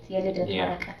ሰርቲፊኬት የልደት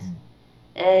ወረቀት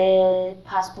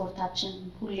ፓስፖርታችን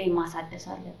ሁሌ ማሳደስ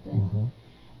አለብን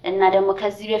እና ደግሞ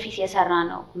ከዚህ በፊት የሰራ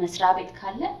ነው መስሪያ ቤት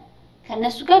ካለ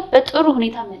ከነሱ ጋር በጥሩ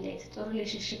ሁኔታ መለየት ጥሩ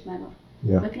ሪሌሽንሺፕ መኖር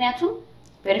ምክንያቱም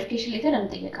ቬሪፊኬሽን ሌተር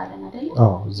እንጠይቃለን አይደል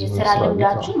የሥራ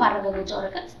ልምዳችሁ ማረጋገጫ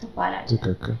ወረቀት ትባላል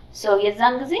ሶ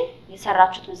የዛን ጊዜ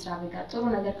የሰራችሁት መስሪያ ቤት ጋር ጥሩ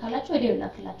ነገር ካላችሁ ወዲያው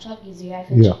ላክላችኋል ጊዜው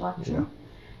አይፈጅባችሁ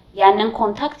ያንን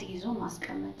ኮንታክት ይዞ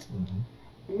ማስቀመጥ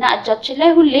እና እጃችን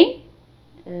ላይ ሁሌ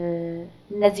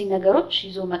እነዚህ ነገሮች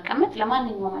ይዞ መቀመጥ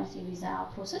ለማንኛውም አይነት ቪዛ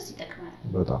ፕሮሰስ ይጠቅማል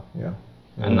በጣም ያ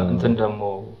እንትን ደግሞ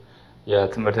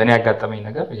የትምህርት እኔ ያጋጠመኝ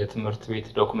ነገር የትምህርት ቤት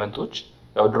ዶክመንቶች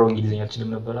ያው ድሮ እንግሊዘኛ አልችልም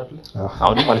ነበር አይደል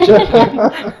አሁንም አልችልም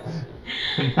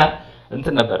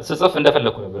እንትን ነበር ስጽፍ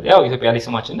እንደፈለኩ ነበር ያው ኢትዮጵያ ላይ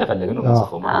ስማችን እንደፈለገ ነው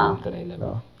ጽፎ ማለት እንትን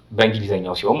አይደለም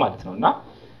በእንግሊዘኛው ሲሆን ማለት ነውና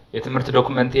የትምህርት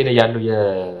ዶክመንቴ ላይ ያለው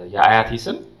የአያቴ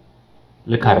ስም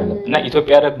ልክ አይደለም እና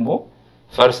ኢትዮጵያ ደግሞ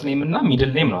ፈርስት ኔም እና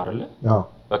ሚድል ኔም ነው አይደል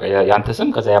በቃ ያንተ ስም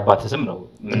ከዛ ያባተ ስም ነው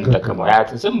ምን ተጠቀመው አያት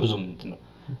ስም ብዙም እንትን ነው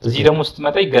እዚህ ደግሞ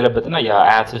ስትመጣ ይገለበጥና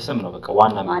የአያት ስም ነው በቃ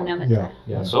ዋና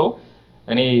ያ ሶ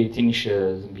እኔ ትንሽ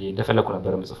ዝም ብዬ እንደፈለኩ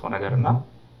ነበር የምጽፈው ነገርና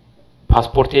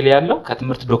ፓስፖርቴ ላይ ያለው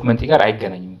ከትምህርት ዶክመንቴ ጋር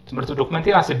አይገናኝም ትምህርት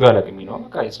ዶክመንቴን አስቤው አላውቅም ነው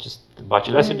በቃ it's just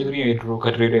ባችለርስ ዲግሪ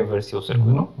ከድሬዳዋ ዩኒቨርሲቲ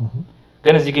ወሰድኩት ነው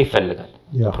ግን እዚህ ጋር ይፈልጋል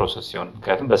ፕሮሰስ ሲሆን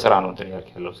ምክንያቱም በስራ ነው እንትን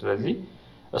ያልከለው ስለዚህ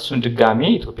እሱን ድጋሜ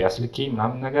ኢትዮጵያ ስልኬ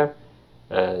ምናምን ነገር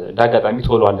ዳጋጣሚ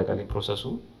ቶሎ አለቀልኝ ፕሮሰሱ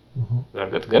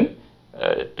በርግጥ ግን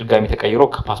ድጋሚ ተቀይሮ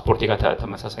ከፓስፖርቴ ጋር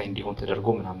ተመሳሳይ እንዲሆን ተደርጎ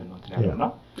ምናምን ነው እንትን ያለውና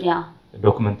ያ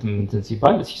ዶክመንት እንትን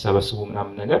ሲባል ሲሰበስቡ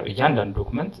ምናምን ነገር እያንዳንዱ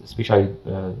ዶክመንት ስፔሻሊ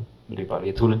ምንድነው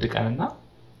የትውልድ ቀንና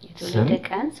የትውልድ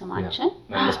ቀን ስማችን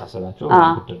መመሳሰላቸው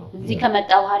ግድ ነው እዚህ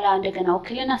ከመጣ በኋላ እንደገና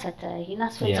ወክልና ሰተ ይሄን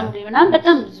አስፈጽሙልኝ ምናምን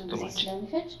በጣም ብዙ ጊዜ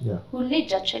ስለሚፈጅ ሁሌ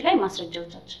እጃችን ላይ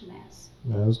ማስረጃዎቻችን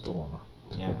መያዝ ጥሩ ነው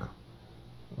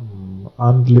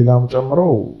አንድ ሌላም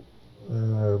ጨምረው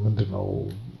ምንድነው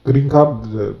ግሪን ካርድ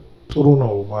ጥሩ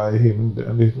ነው ይሄ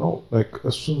እንዴት ነው ላይክ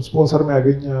እሱን ስፖንሰር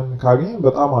ካገኘን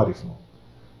በጣም አሪፍ ነው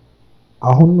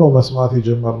አሁን ነው መስማት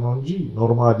የጀመርነው እንጂ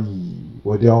ኖርማሊ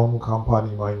ወዲያውኑ ካምፓኒ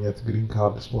ማግኘት ግሪን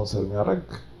ካርድ ስፖንሰር የሚያደርግ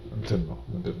እንትን ነው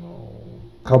ምንድነው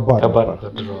ከባድ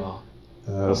ነው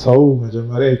ሰው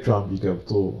መጀመሪያ H1B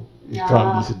ገብቶ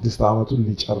H1B 6 አመቱን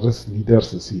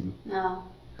ሊደርስ ሲል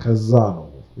ከዛ ነው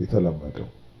የተለመደው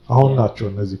አሁን ናቸው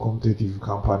እነዚህ ኮምፒቲቲቭ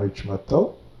ካምፓኒዎች መጥተው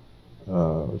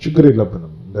ችግር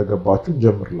የለብንም እንደገባችሁ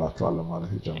እንጀምርላችኋለን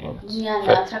ማለት የጀመሩት ያን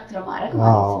አትራክት ለማድረግ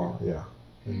ማለት ነው ያ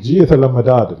እንጂ የተለመደ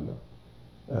አይደለም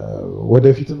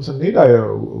ወደፊትም ስንሄድ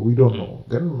we don't know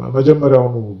ግን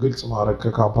መጀመሪያውኑ ግልጽ ማድረግ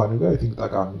ከካምፓኒው ጋር I think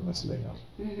ጠቃሚ ይመስለኛል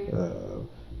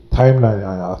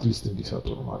ታይምላይን አትሊስት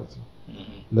እንዲሰጡን ማለት ነው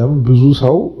ለምን ብዙ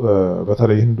ሰው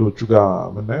በተለይ ህንዶቹ ጋር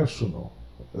ምናየው እሱ ነው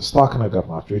ስታክ ነገር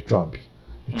ናቸው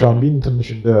H1B ትንሽ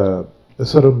እንደ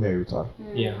እስርም ያዩታል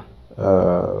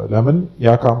ለምን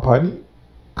ያ ካምፓኒ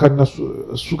ከነሱ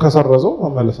እሱ ከሰረዘው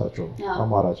መመለሳቸው ነው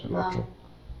አማራጭላቸው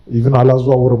ኢቭን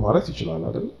አላዟወር ማለት ይችላል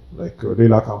አይደል ላይክ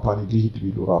ሌላ ካምፓኒ ሊሂድ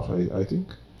ቢሉ ራሱ I think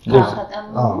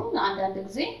አንዳንድ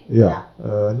ጊዜ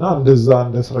እና እንደዛ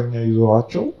እንደ እስረኛ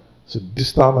ይዘዋቸው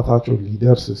 6 አመታቸው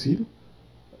ሊደርስ ሲል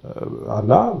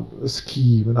አላ እስኪ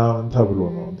ምናምን ተብሎ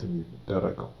ነው እንትን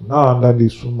የሚደረገው እና አንዳንዴ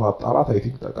እሱን ማጣራት I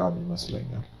think ጠቃሚ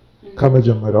ይመስለኛል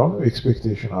ከመጀመሪያው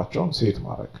ኤክስፔክቴሽናቸውን ሴት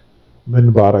ማድረግ ምን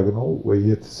ባረግ ነው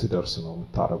ወይት ሲደርስ ነው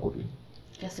የምታረጉልኝ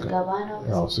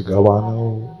ስገባ ነው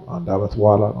አንድ አመት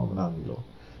በኋላ ነው ምናምን ይለው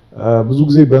ብዙ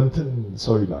ጊዜ በእንትን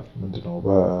ሰው ይላል ምንድነው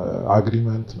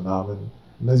በአግሪመንት ምናምን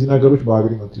እነዚህ ነገሮች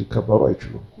በአግሪመንት ሊከበሩ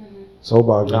አይችሉም ሰው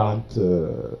በአግሪመንት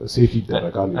ሴት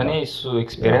ይደረጋል እኔ እሱ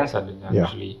ኤክስፒሪየንስ አለኝ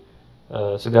actually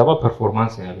ስገባ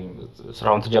ፐርፎርማንስ ነው ያለኝ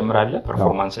ስራውን ትጀምራለህ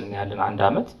ፐርፎርማንስ እና ያለን አንድ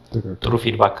አመት ጥሩ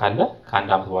ፊድባክ ካለ ከአንድ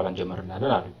አመት በኋላ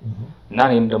እንጀምርላለን አሉ እና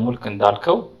እኔም ደግሞ ልክ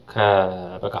እንዳልከው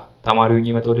በቃ ተማሪው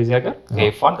እየመጣው ወደዚህ ሀገር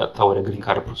ከኤፍ1 ቀጥታ ወደ ግሪን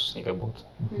ካርድ ፕሮሰስ ነው የገባሁት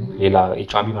ሌላ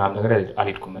H1B ምናምን ነገር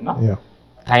አልሄድኩምና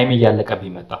ታይም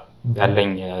እያለቀብኝ መጣ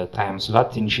ያለኝ ታይም ስላት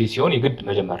ትንሽ ሲሆን የግድ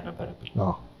መጀመር ነበረብኝ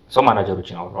ሰው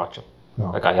ማናጀሮችን አወራቸው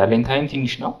በቃ ያለኝ ታይም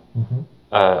ትንሽ ነው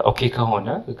ኦኬ ከሆነ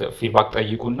ፊድባክ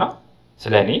ጠይቁና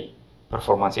ስለኔ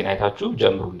ፐርፎርማንስን አይታችሁ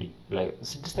ጀምሩልኝ ላይ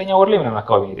ስድስተኛ ወር ላይ ምናምን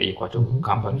አካባቢ ነው የጠየኳቸው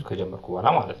ካምፓኒዎች ከጀመርኩ በኋላ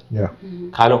ማለት ነው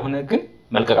ካልሆነ ግን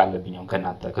መልቀቅ አለብኝ አሁን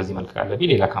ከናንተ ከዚህ መልቀቅ አለብኝ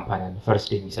ሌላ ካምፓኒ አለ ፈርስት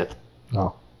ዴይ የሚሰጥ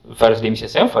ፈርስት ዴይ የሚሰጥ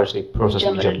ሳይሆን ፈርስት ዴይ ፕሮሰስ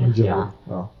የሚጀምር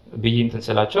ብዬ እንትን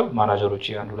ስላቸው ማናጀሮች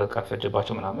አንድ ሁለት ቀን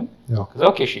ፈጀባቸው ምናምን ከዛ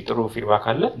ኦኬ እሺ ጥሩ ፊድባክ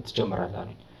አለ እንትጀምራለህ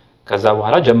አሉኝ ከዛ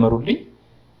በኋላ ጀመሩልኝ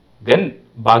ግን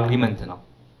በአግሪመንት ነው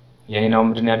የኔናው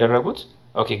ምንድን ያደረጉት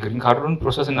ኦኬ ግሪን ካርዱን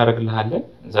ፕሮሰስ እናደርግልሃለን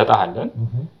እንሰጣለን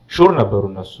ሹር ነበሩ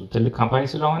እነሱ ትልቅ ካምፓኒ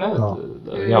ስለሆነ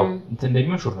ያው እንትን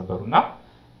እንደሚሆን ሹር ነበሩና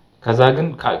ከዛ ግን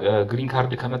ግሪን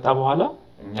ካርድ ከመጣ በኋላ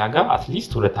እኛ ጋር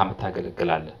አትሊስት 2 አመት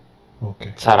ታገለግላለህ ኦኬ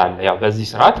ሰራለህ ያው በዚህ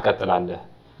ስራ ትቀጥላለህ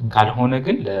ካልሆነ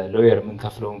ግን ለሎየር ምን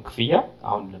ከፍለውን ክፍያ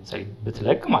አሁን ለምሳሌ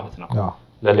ብትለቅ ማለት ነው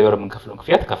ለሎየር ምን ከፍለውን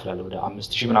ክፍያ ትከፍላለህ ወደ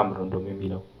 5000 ምናምን ነው እንደውም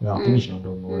የሚለው ትንሽ ነው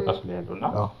እንደውም ወጣቱ ላይ ያለውና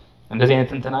እንደዚህ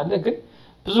አይነት እንትን አለ ግን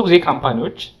ብዙ ጊዜ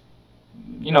ካምፓኒዎች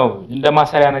እንደ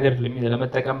ማሰሪያ ነገር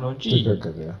ለመጠቀም ነው እንጂ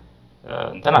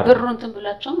እንትና ብሩን እንትን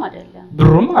ብላቸውም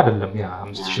አይደለም ያ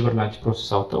 5000 ብር ላንቺ ፕሮሰስ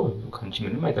አውጥተው ካንቺ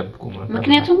ምንም አይጠብቁም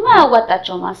ምክንያቱም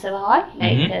አዋጣቸው ማሰባዋል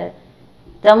ላይክ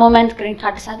the moment green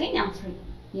card ሳገኝ I'm free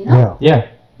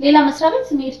ሌላ መስሪያ ቤት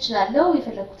መሄድ እችላለሁ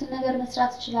የፈለኩትን ነገር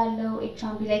መስራት እችላለሁ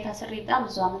H1B ላይ ታስሬ በጣም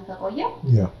ብዙ አመት ከቆየ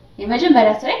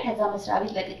የመጀመሪያ ስራ ከዛ መስሪያ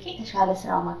ቤት ለቅቄ ተሻለ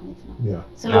ስራ ማግኘት ነው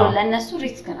ስለዚህ ለነሱ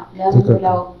ሪስክ ነው ለምን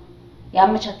ብለው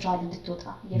ያመቻቻሉ እንድትወጣ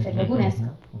እየፈለጉ ነው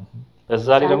ያስቀምጡ በዛ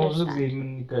ላይ ደግሞ ብዙ ጊዜ ምን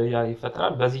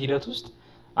ይፈጥራል በዚህ ሂደት ውስጥ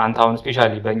አንተ አሁን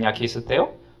ስፔሻሊ በእኛ ኬስ ስታየው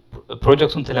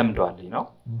ፕሮጀክቱን ትለምደዋለህ ነው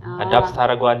አዳፕት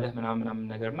ታደርገዋለህ ምናምን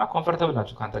ነገርና ኮምፎርታብል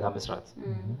ናችሁ ካንተ ጋር መስራት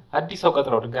አዲስ ሰው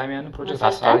ቀጥረው ድጋሚ ያንን ፕሮጀክት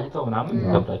አሳይተው ምናምን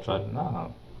ይከብዳቸዋልና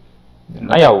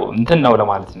ያው እንትን ነው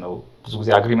ለማለት ነው ብዙ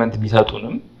ጊዜ አግሪመንት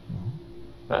ቢሰጡንም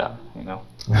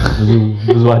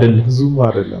ብዙ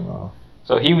አይደለም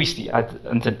so he we see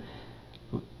እንትን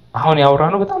አሁን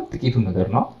ያወራነው በጣም ጥቂቱ ነገር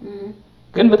ነው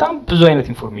ግን በጣም ብዙ አይነት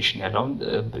ኢንፎርሜሽን ያለው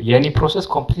የኔ ፕሮሰስ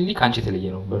ኮምፕሊትሊ ካንቺ የተለየ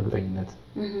ነው በእርግጠኝነት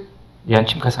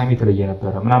ያንቺም ከሳሚ የተለየ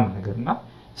ነበር ምናምን ነገርና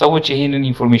ሰዎች ይሄንን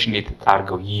ኢንፎርሜሽን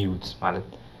አድርገው ይዩት ማለት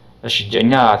እሺ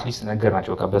እኛ አትሊስት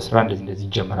ነገርናቸው በስራ እንደዚህ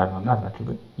ይጀምራል ማለት ናቸው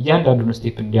ግን እያንዳንዱን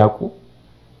ስቴፕ እንዲያውቁ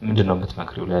ምንድነው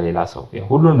የምትመክሪው ለሌላ ሰው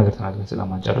ሁሉንም ነገር ተናግረን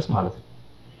ስለማንጨርስ ማለት ነው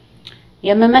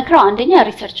የምመክረው አንደኛ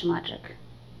ሪሰርች ማድረግ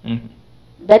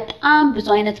በጣም ብዙ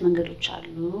አይነት መንገዶች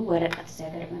አሉ ወረቀት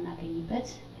ሲያገር መናገኝበት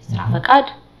ስራ ፈቃድ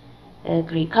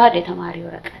ግሪን ካርድ የተማሪ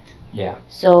ወረቀት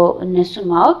so እነሱን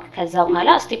ማወቅ ከዛ በኋላ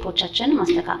ስቴፖቻችንን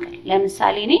ማስተካከል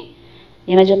ለምሳሌ እኔ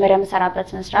የመጀመሪያ መሰራበት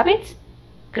መስሪያ ቤት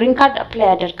ግሪን ካርድ አፕላይ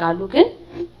ያደርጋሉ ግን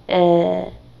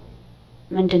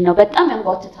ምንድነው በጣም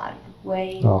ያንጓትታሉ ወይ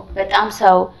በጣም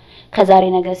ሰው ከዛሬ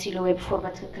ነገር ሲሉ ወይ ቢፎር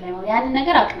በትክክል አይሆን ያን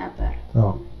ነገር አቅ ነበር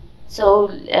so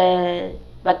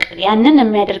በቃ ያንን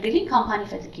የሚያደርግልኝ ካምፓኒ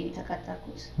ፈልጌ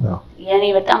ተከታተልኩት የኔ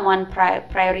በጣም ዋን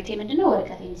ፕራዮሪቲ ምንድነው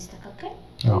ወረቀቴ እንዲስተካከል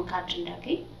ካርድ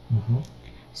እንዳገኝ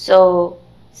so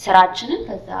ስራችንን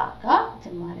ከዛ ጋር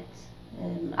ማለት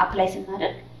አፕላይ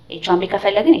ስናደርግ H1B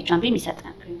ከፈለግን H1B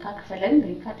የሚሰጠን ግሪን ካርድ ከፈለግን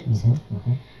ግሪን ካርድ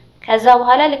የሚሰጠን ከዛ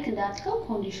በኋላ ልክ እንዳልከው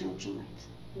ኮንዲሽኖችን ማለት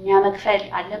እኛ መክፈል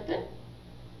አለብን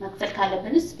መክፈል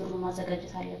ካለብንስ ብሩ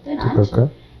ማዘጋጀት አለብን አንድ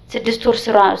 6 ወር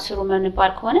ስሩ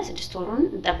መንባል ከሆነ 6 ወሩን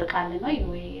እንጠብቃለን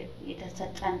ወይ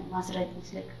የተሰጠን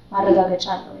ማረጋገጫ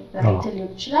አለ ወይ በሪትል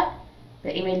ሊሆን ይችላል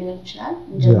በኢሜል ሊሆን ይችላል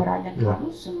እንጀምራለን ካሉ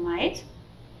እሱን ማየት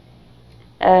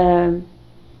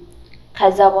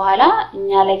ከዛ በኋላ እኛ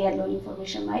ላይ ያለውን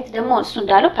ኢንፎርሜሽን ማየት ደግሞ እሱ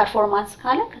እንዳለው ፐርፎርማንስ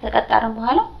ካለ ከተቀጣረን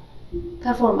በኋላ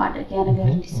ፐርፎርም አድርገን ያ ነገር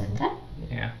እንዲሰጠን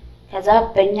ከዛ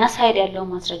በእኛ ሳይድ ያለው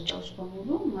ማስረጃዎች በሙሉ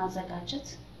ማዘጋጀት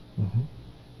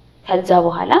ከዛ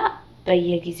በኋላ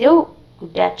በየጊዜው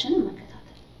ጉዳያችንን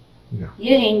መከታተል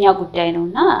ይሄ የኛ ጉዳይ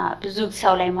ነውና ብዙ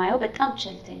ሰው ላይ ማየው በጣም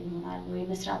ቸልተኛ ይሆናል ወይ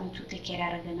መስሪያ ቤቱ ቴኬር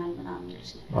ያደርገናል ምናምን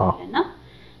ይሉስና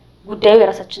ጉዳዩ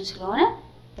የራሳችን ስለሆነ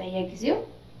በየጊዜው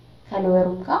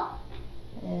ከሎየሩም ጋር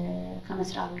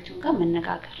ከመስሪያ ቤቱም ጋር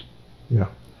መነጋገር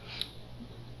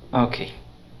ኦኬ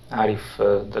አሪፍ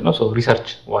ነው ሶ ሪሰርች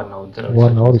ዋናው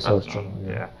ሪሰርች ነው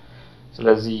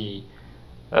ስለዚህ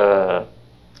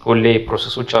ሁሌ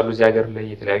ፕሮሰሶች አሉ እዚህ ሀገር ላይ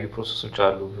የተለያዩ ፕሮሰሶች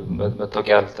አሉ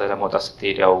መታወቂያ ለማውጣት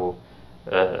ስትሄድ ያው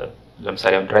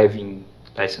ለምሳሌ ድራይቪንግ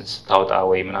ላይሰንስ ታውጣ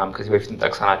ወይ ምናምን ከዚህ በፊት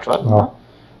እንጠቅሰናቸዋል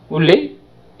ሁሌ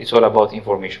it's all about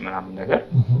information ምናምን ነገር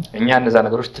እኛ እነዛ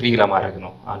ነገሮች ትሪግ ለማድረግ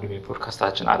ነው አንዱ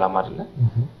የፖድካስታችን አላማ አይደለ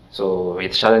ሶ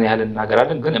የተሻለን ያህል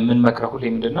እናገራለን ግን የምንመክረው ሁሌ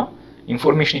ምንድነው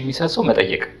ኢንፎርሜሽን የሚሰሰው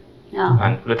መጠየቅ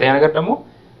አንድ ሁለተኛ ነገር ደግሞ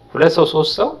ሁለት ሰው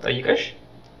ሶስት ሰው ጠይቀሽ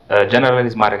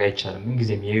ጀነራላይዝ ማድረግ አይቻልም ምን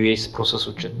ጊዜም የዩኤስ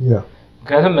ፕሮሰሶችን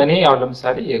ምክንያቱም እኔ ያው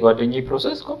ለምሳሌ የጓደኛዬ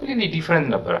ፕሮሰስ ኮምፕሊትሊ ዲፈረንት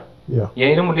ነበር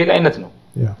የኔ ደግሞ ሌላ አይነት ነው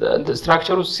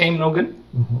ስትራክቸሩ ሴም ነው ግን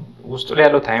ውስጡ ላይ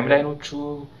ያለው ታይም ላይኖቹ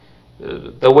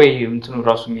the way እንትኑ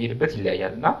ራሱ የሚሄድበት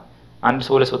ይለያያልና አንድ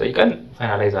ሰው ለሰው ጠይቀን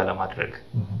ፋይናላይዝ አለ ማድረግ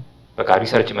በቃ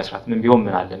ሪሰርች መስራት ምን ቢሆን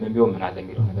ምን አለ የሚለው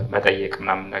ነገር መጠየቅ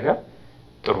ምናምን ነገር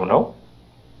ጥሩ ነው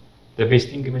the best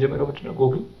thing መጀመሪያው ምንድነው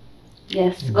Google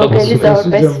yes Google is our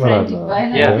best friend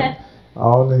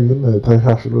አሁን ግን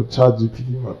ተሻሽሎ ChatGPT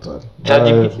መጥቷል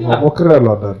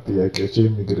ሞክሬያለሁ አንዳንድ ጥያቄዎች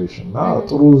ኢሚግሬሽን እና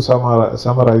ጥሩ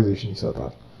ሰማራይዜሽን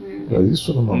ይሰጣል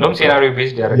እሱንም እንደውም ሴናሪዮ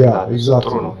ቤዝድ ያደርጋል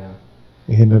ጥሩ ነው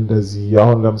ይሄን እንደዚህ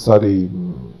አሁን ለምሳሌ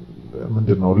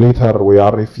ምንድነው ሌተር ወይ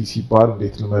RFE ሲባል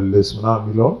እንዴት ልመልስ ምናምን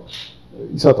የሚለው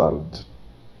ይሰጣል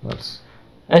ማለት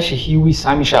እሺ ሂዊ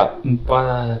ሳሚሻ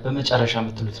በመጨረሻ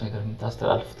የምትሉት ነገር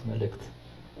የምታስተላልፉት መልእክት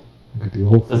እንግዲህ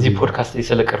እዚህ ፖድካስት ላይ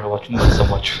ስለቀረባችሁ ነው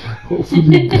ተሰማችሁ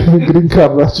ግሪን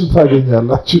ካርዳችሁ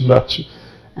ታገኛላችሁ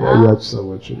ያያችሁ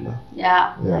ሰዎችና ያ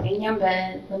ያገኛም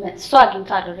በመጥቶ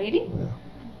አግኝቷል ኦሬዲ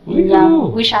ያ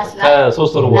ዊሻስላ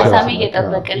ከ3 ወር በኋላ ሳሚ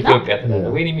እየጠበቅን ነው ኢትዮጵያ ተደረገ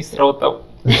ወይ ሚኒስትር ወጣው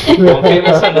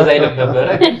ኮንፌረንስ እንደዛ አይደለም ነበር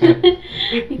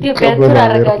ኢትዮጵያ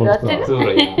ተራረጋጋት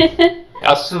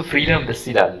አሱ ፍሪደም ደስ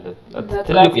ይላል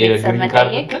ትልቅ የግሪን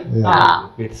ካርድ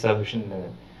ቤተሰብሽን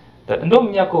እንደውም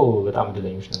እኛኮ በጣም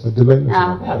እድለኞች ነን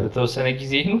በተወሰነ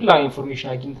ጊዜ ሁላ ኢንፎርሜሽን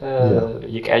አግኝተ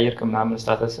የቀያየርክ ምናምን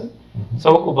ስታተስ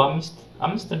ሰው እኮ በአምስት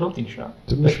እንደውም ትንሽ ነው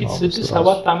በፊት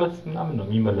 6-7 አመት ምናምን ነው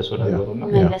የሚመለሰው ነገሩና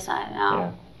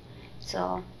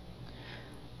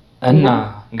እና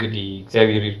እንግዲህ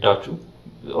እግዚአብሔር ይርዳችሁ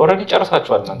ኦሬዲ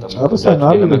ጨርሳችኋል እናንተ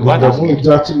ለመግባት ደግሞ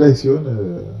እጃችን ላይ ሲሆን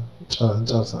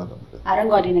ጨርሳለን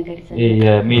አረንጓዴ ነገር ይዘን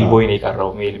የሜል ቦይ ነው የቀረው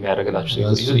ሜል የሚያደርግላችሁ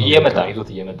ሰው እየመጣ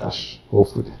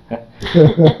ሆፕፉሊ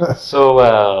ሶ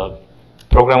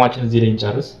ፕሮግራማችን እዚህ ላይ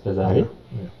እንጨርስ ለዛሬ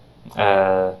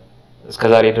እስከ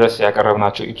ዛሬ ድረስ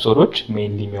ያቀረብናቸው ኤፒሶዶች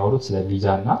ሜንሊ የሚያወሩት ስለ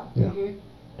ቪዛና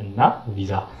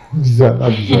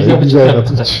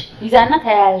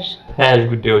ተያያዥ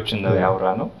ጉዳዮችን ነው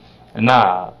ያወራነው እና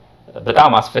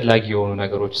በጣም አስፈላጊ የሆኑ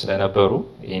ነገሮች ስለነበሩ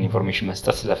ይሄን ኢንፎርሜሽን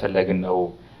መስጠት ስለፈለግን ነው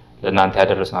ለእናንተ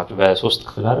ያደረስናችሁ በ3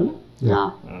 ክፍል አይደል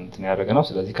እንትን ያደረግነው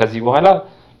ስለዚህ ከዚህ በኋላ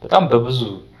በጣም በብዙ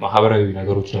ማህበራዊ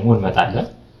ነገሮች ደግሞ እንመጣለን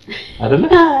አይደል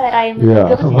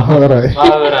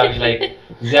ማህበራዊ ላይክ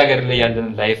እዚህ ሀገር ላይ ያለን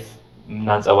ላይፍ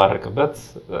እናንጸባርቅበት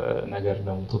ነገር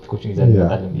ነው ቶፒኮችን ይዘን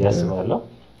እንመጣለን ያስባለሁ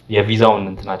የቪዛውን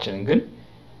እንትናችንን ግን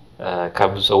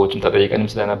ከብዙ ሰዎችም ተጠይቀንም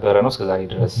ስለነበረ ነው እስከዛሬ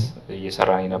ድረስ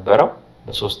እየሰራን የነበረው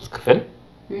በ3 ክፍል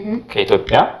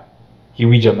ከኢትዮጵያ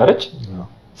ሂዊ ጀመረች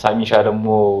ሳሚሻ ደግሞ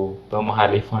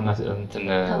በመሃል ይፋና እንትን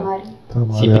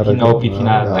ሲፒቲና ኦፒቲና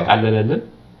ተቃለለልን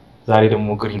ዛሬ ደግሞ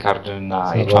ግሪን ካርድና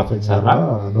H1B ሰራ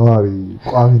ነዋሪ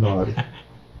ቋሚ ነዋሪ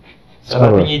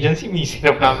ሰራተኛ ኤጀንሲ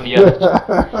ሚኒስትር ምናምን ያለች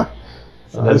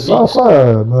ስለዚህ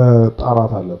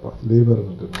መጣራት አለባት ሌበር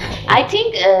ምንድነው አይ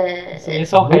ቲንክ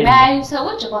ማዩ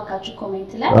ሰዎች ባካችሁ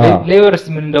ኮሜንት ላይ ሌበር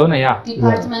ምን እንደሆነ ያ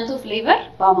ዲፓርትመንት ኦፍ ሌበር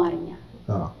በአማርኛ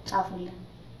ጻፉልን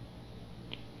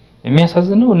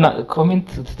የሚያሳዝነው እና ኮሜንት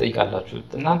ትጠይቃላችሁ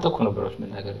እናንተ እኮ ነበራችሁ ምን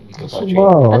ነገር የሚገባችሁ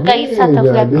በቃ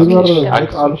ይሳተፉ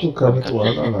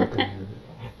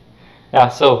ያ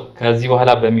ሰው ከዚህ በኋላ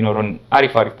በሚኖሩን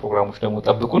አሪፍ ፕሮግራሞች ደግሞ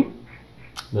ጠብቁን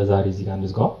ለዛሬ እዚህ ጋር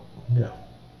እንዝጋው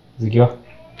ዝጊዋ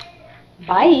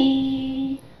ባይ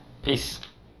ፒስ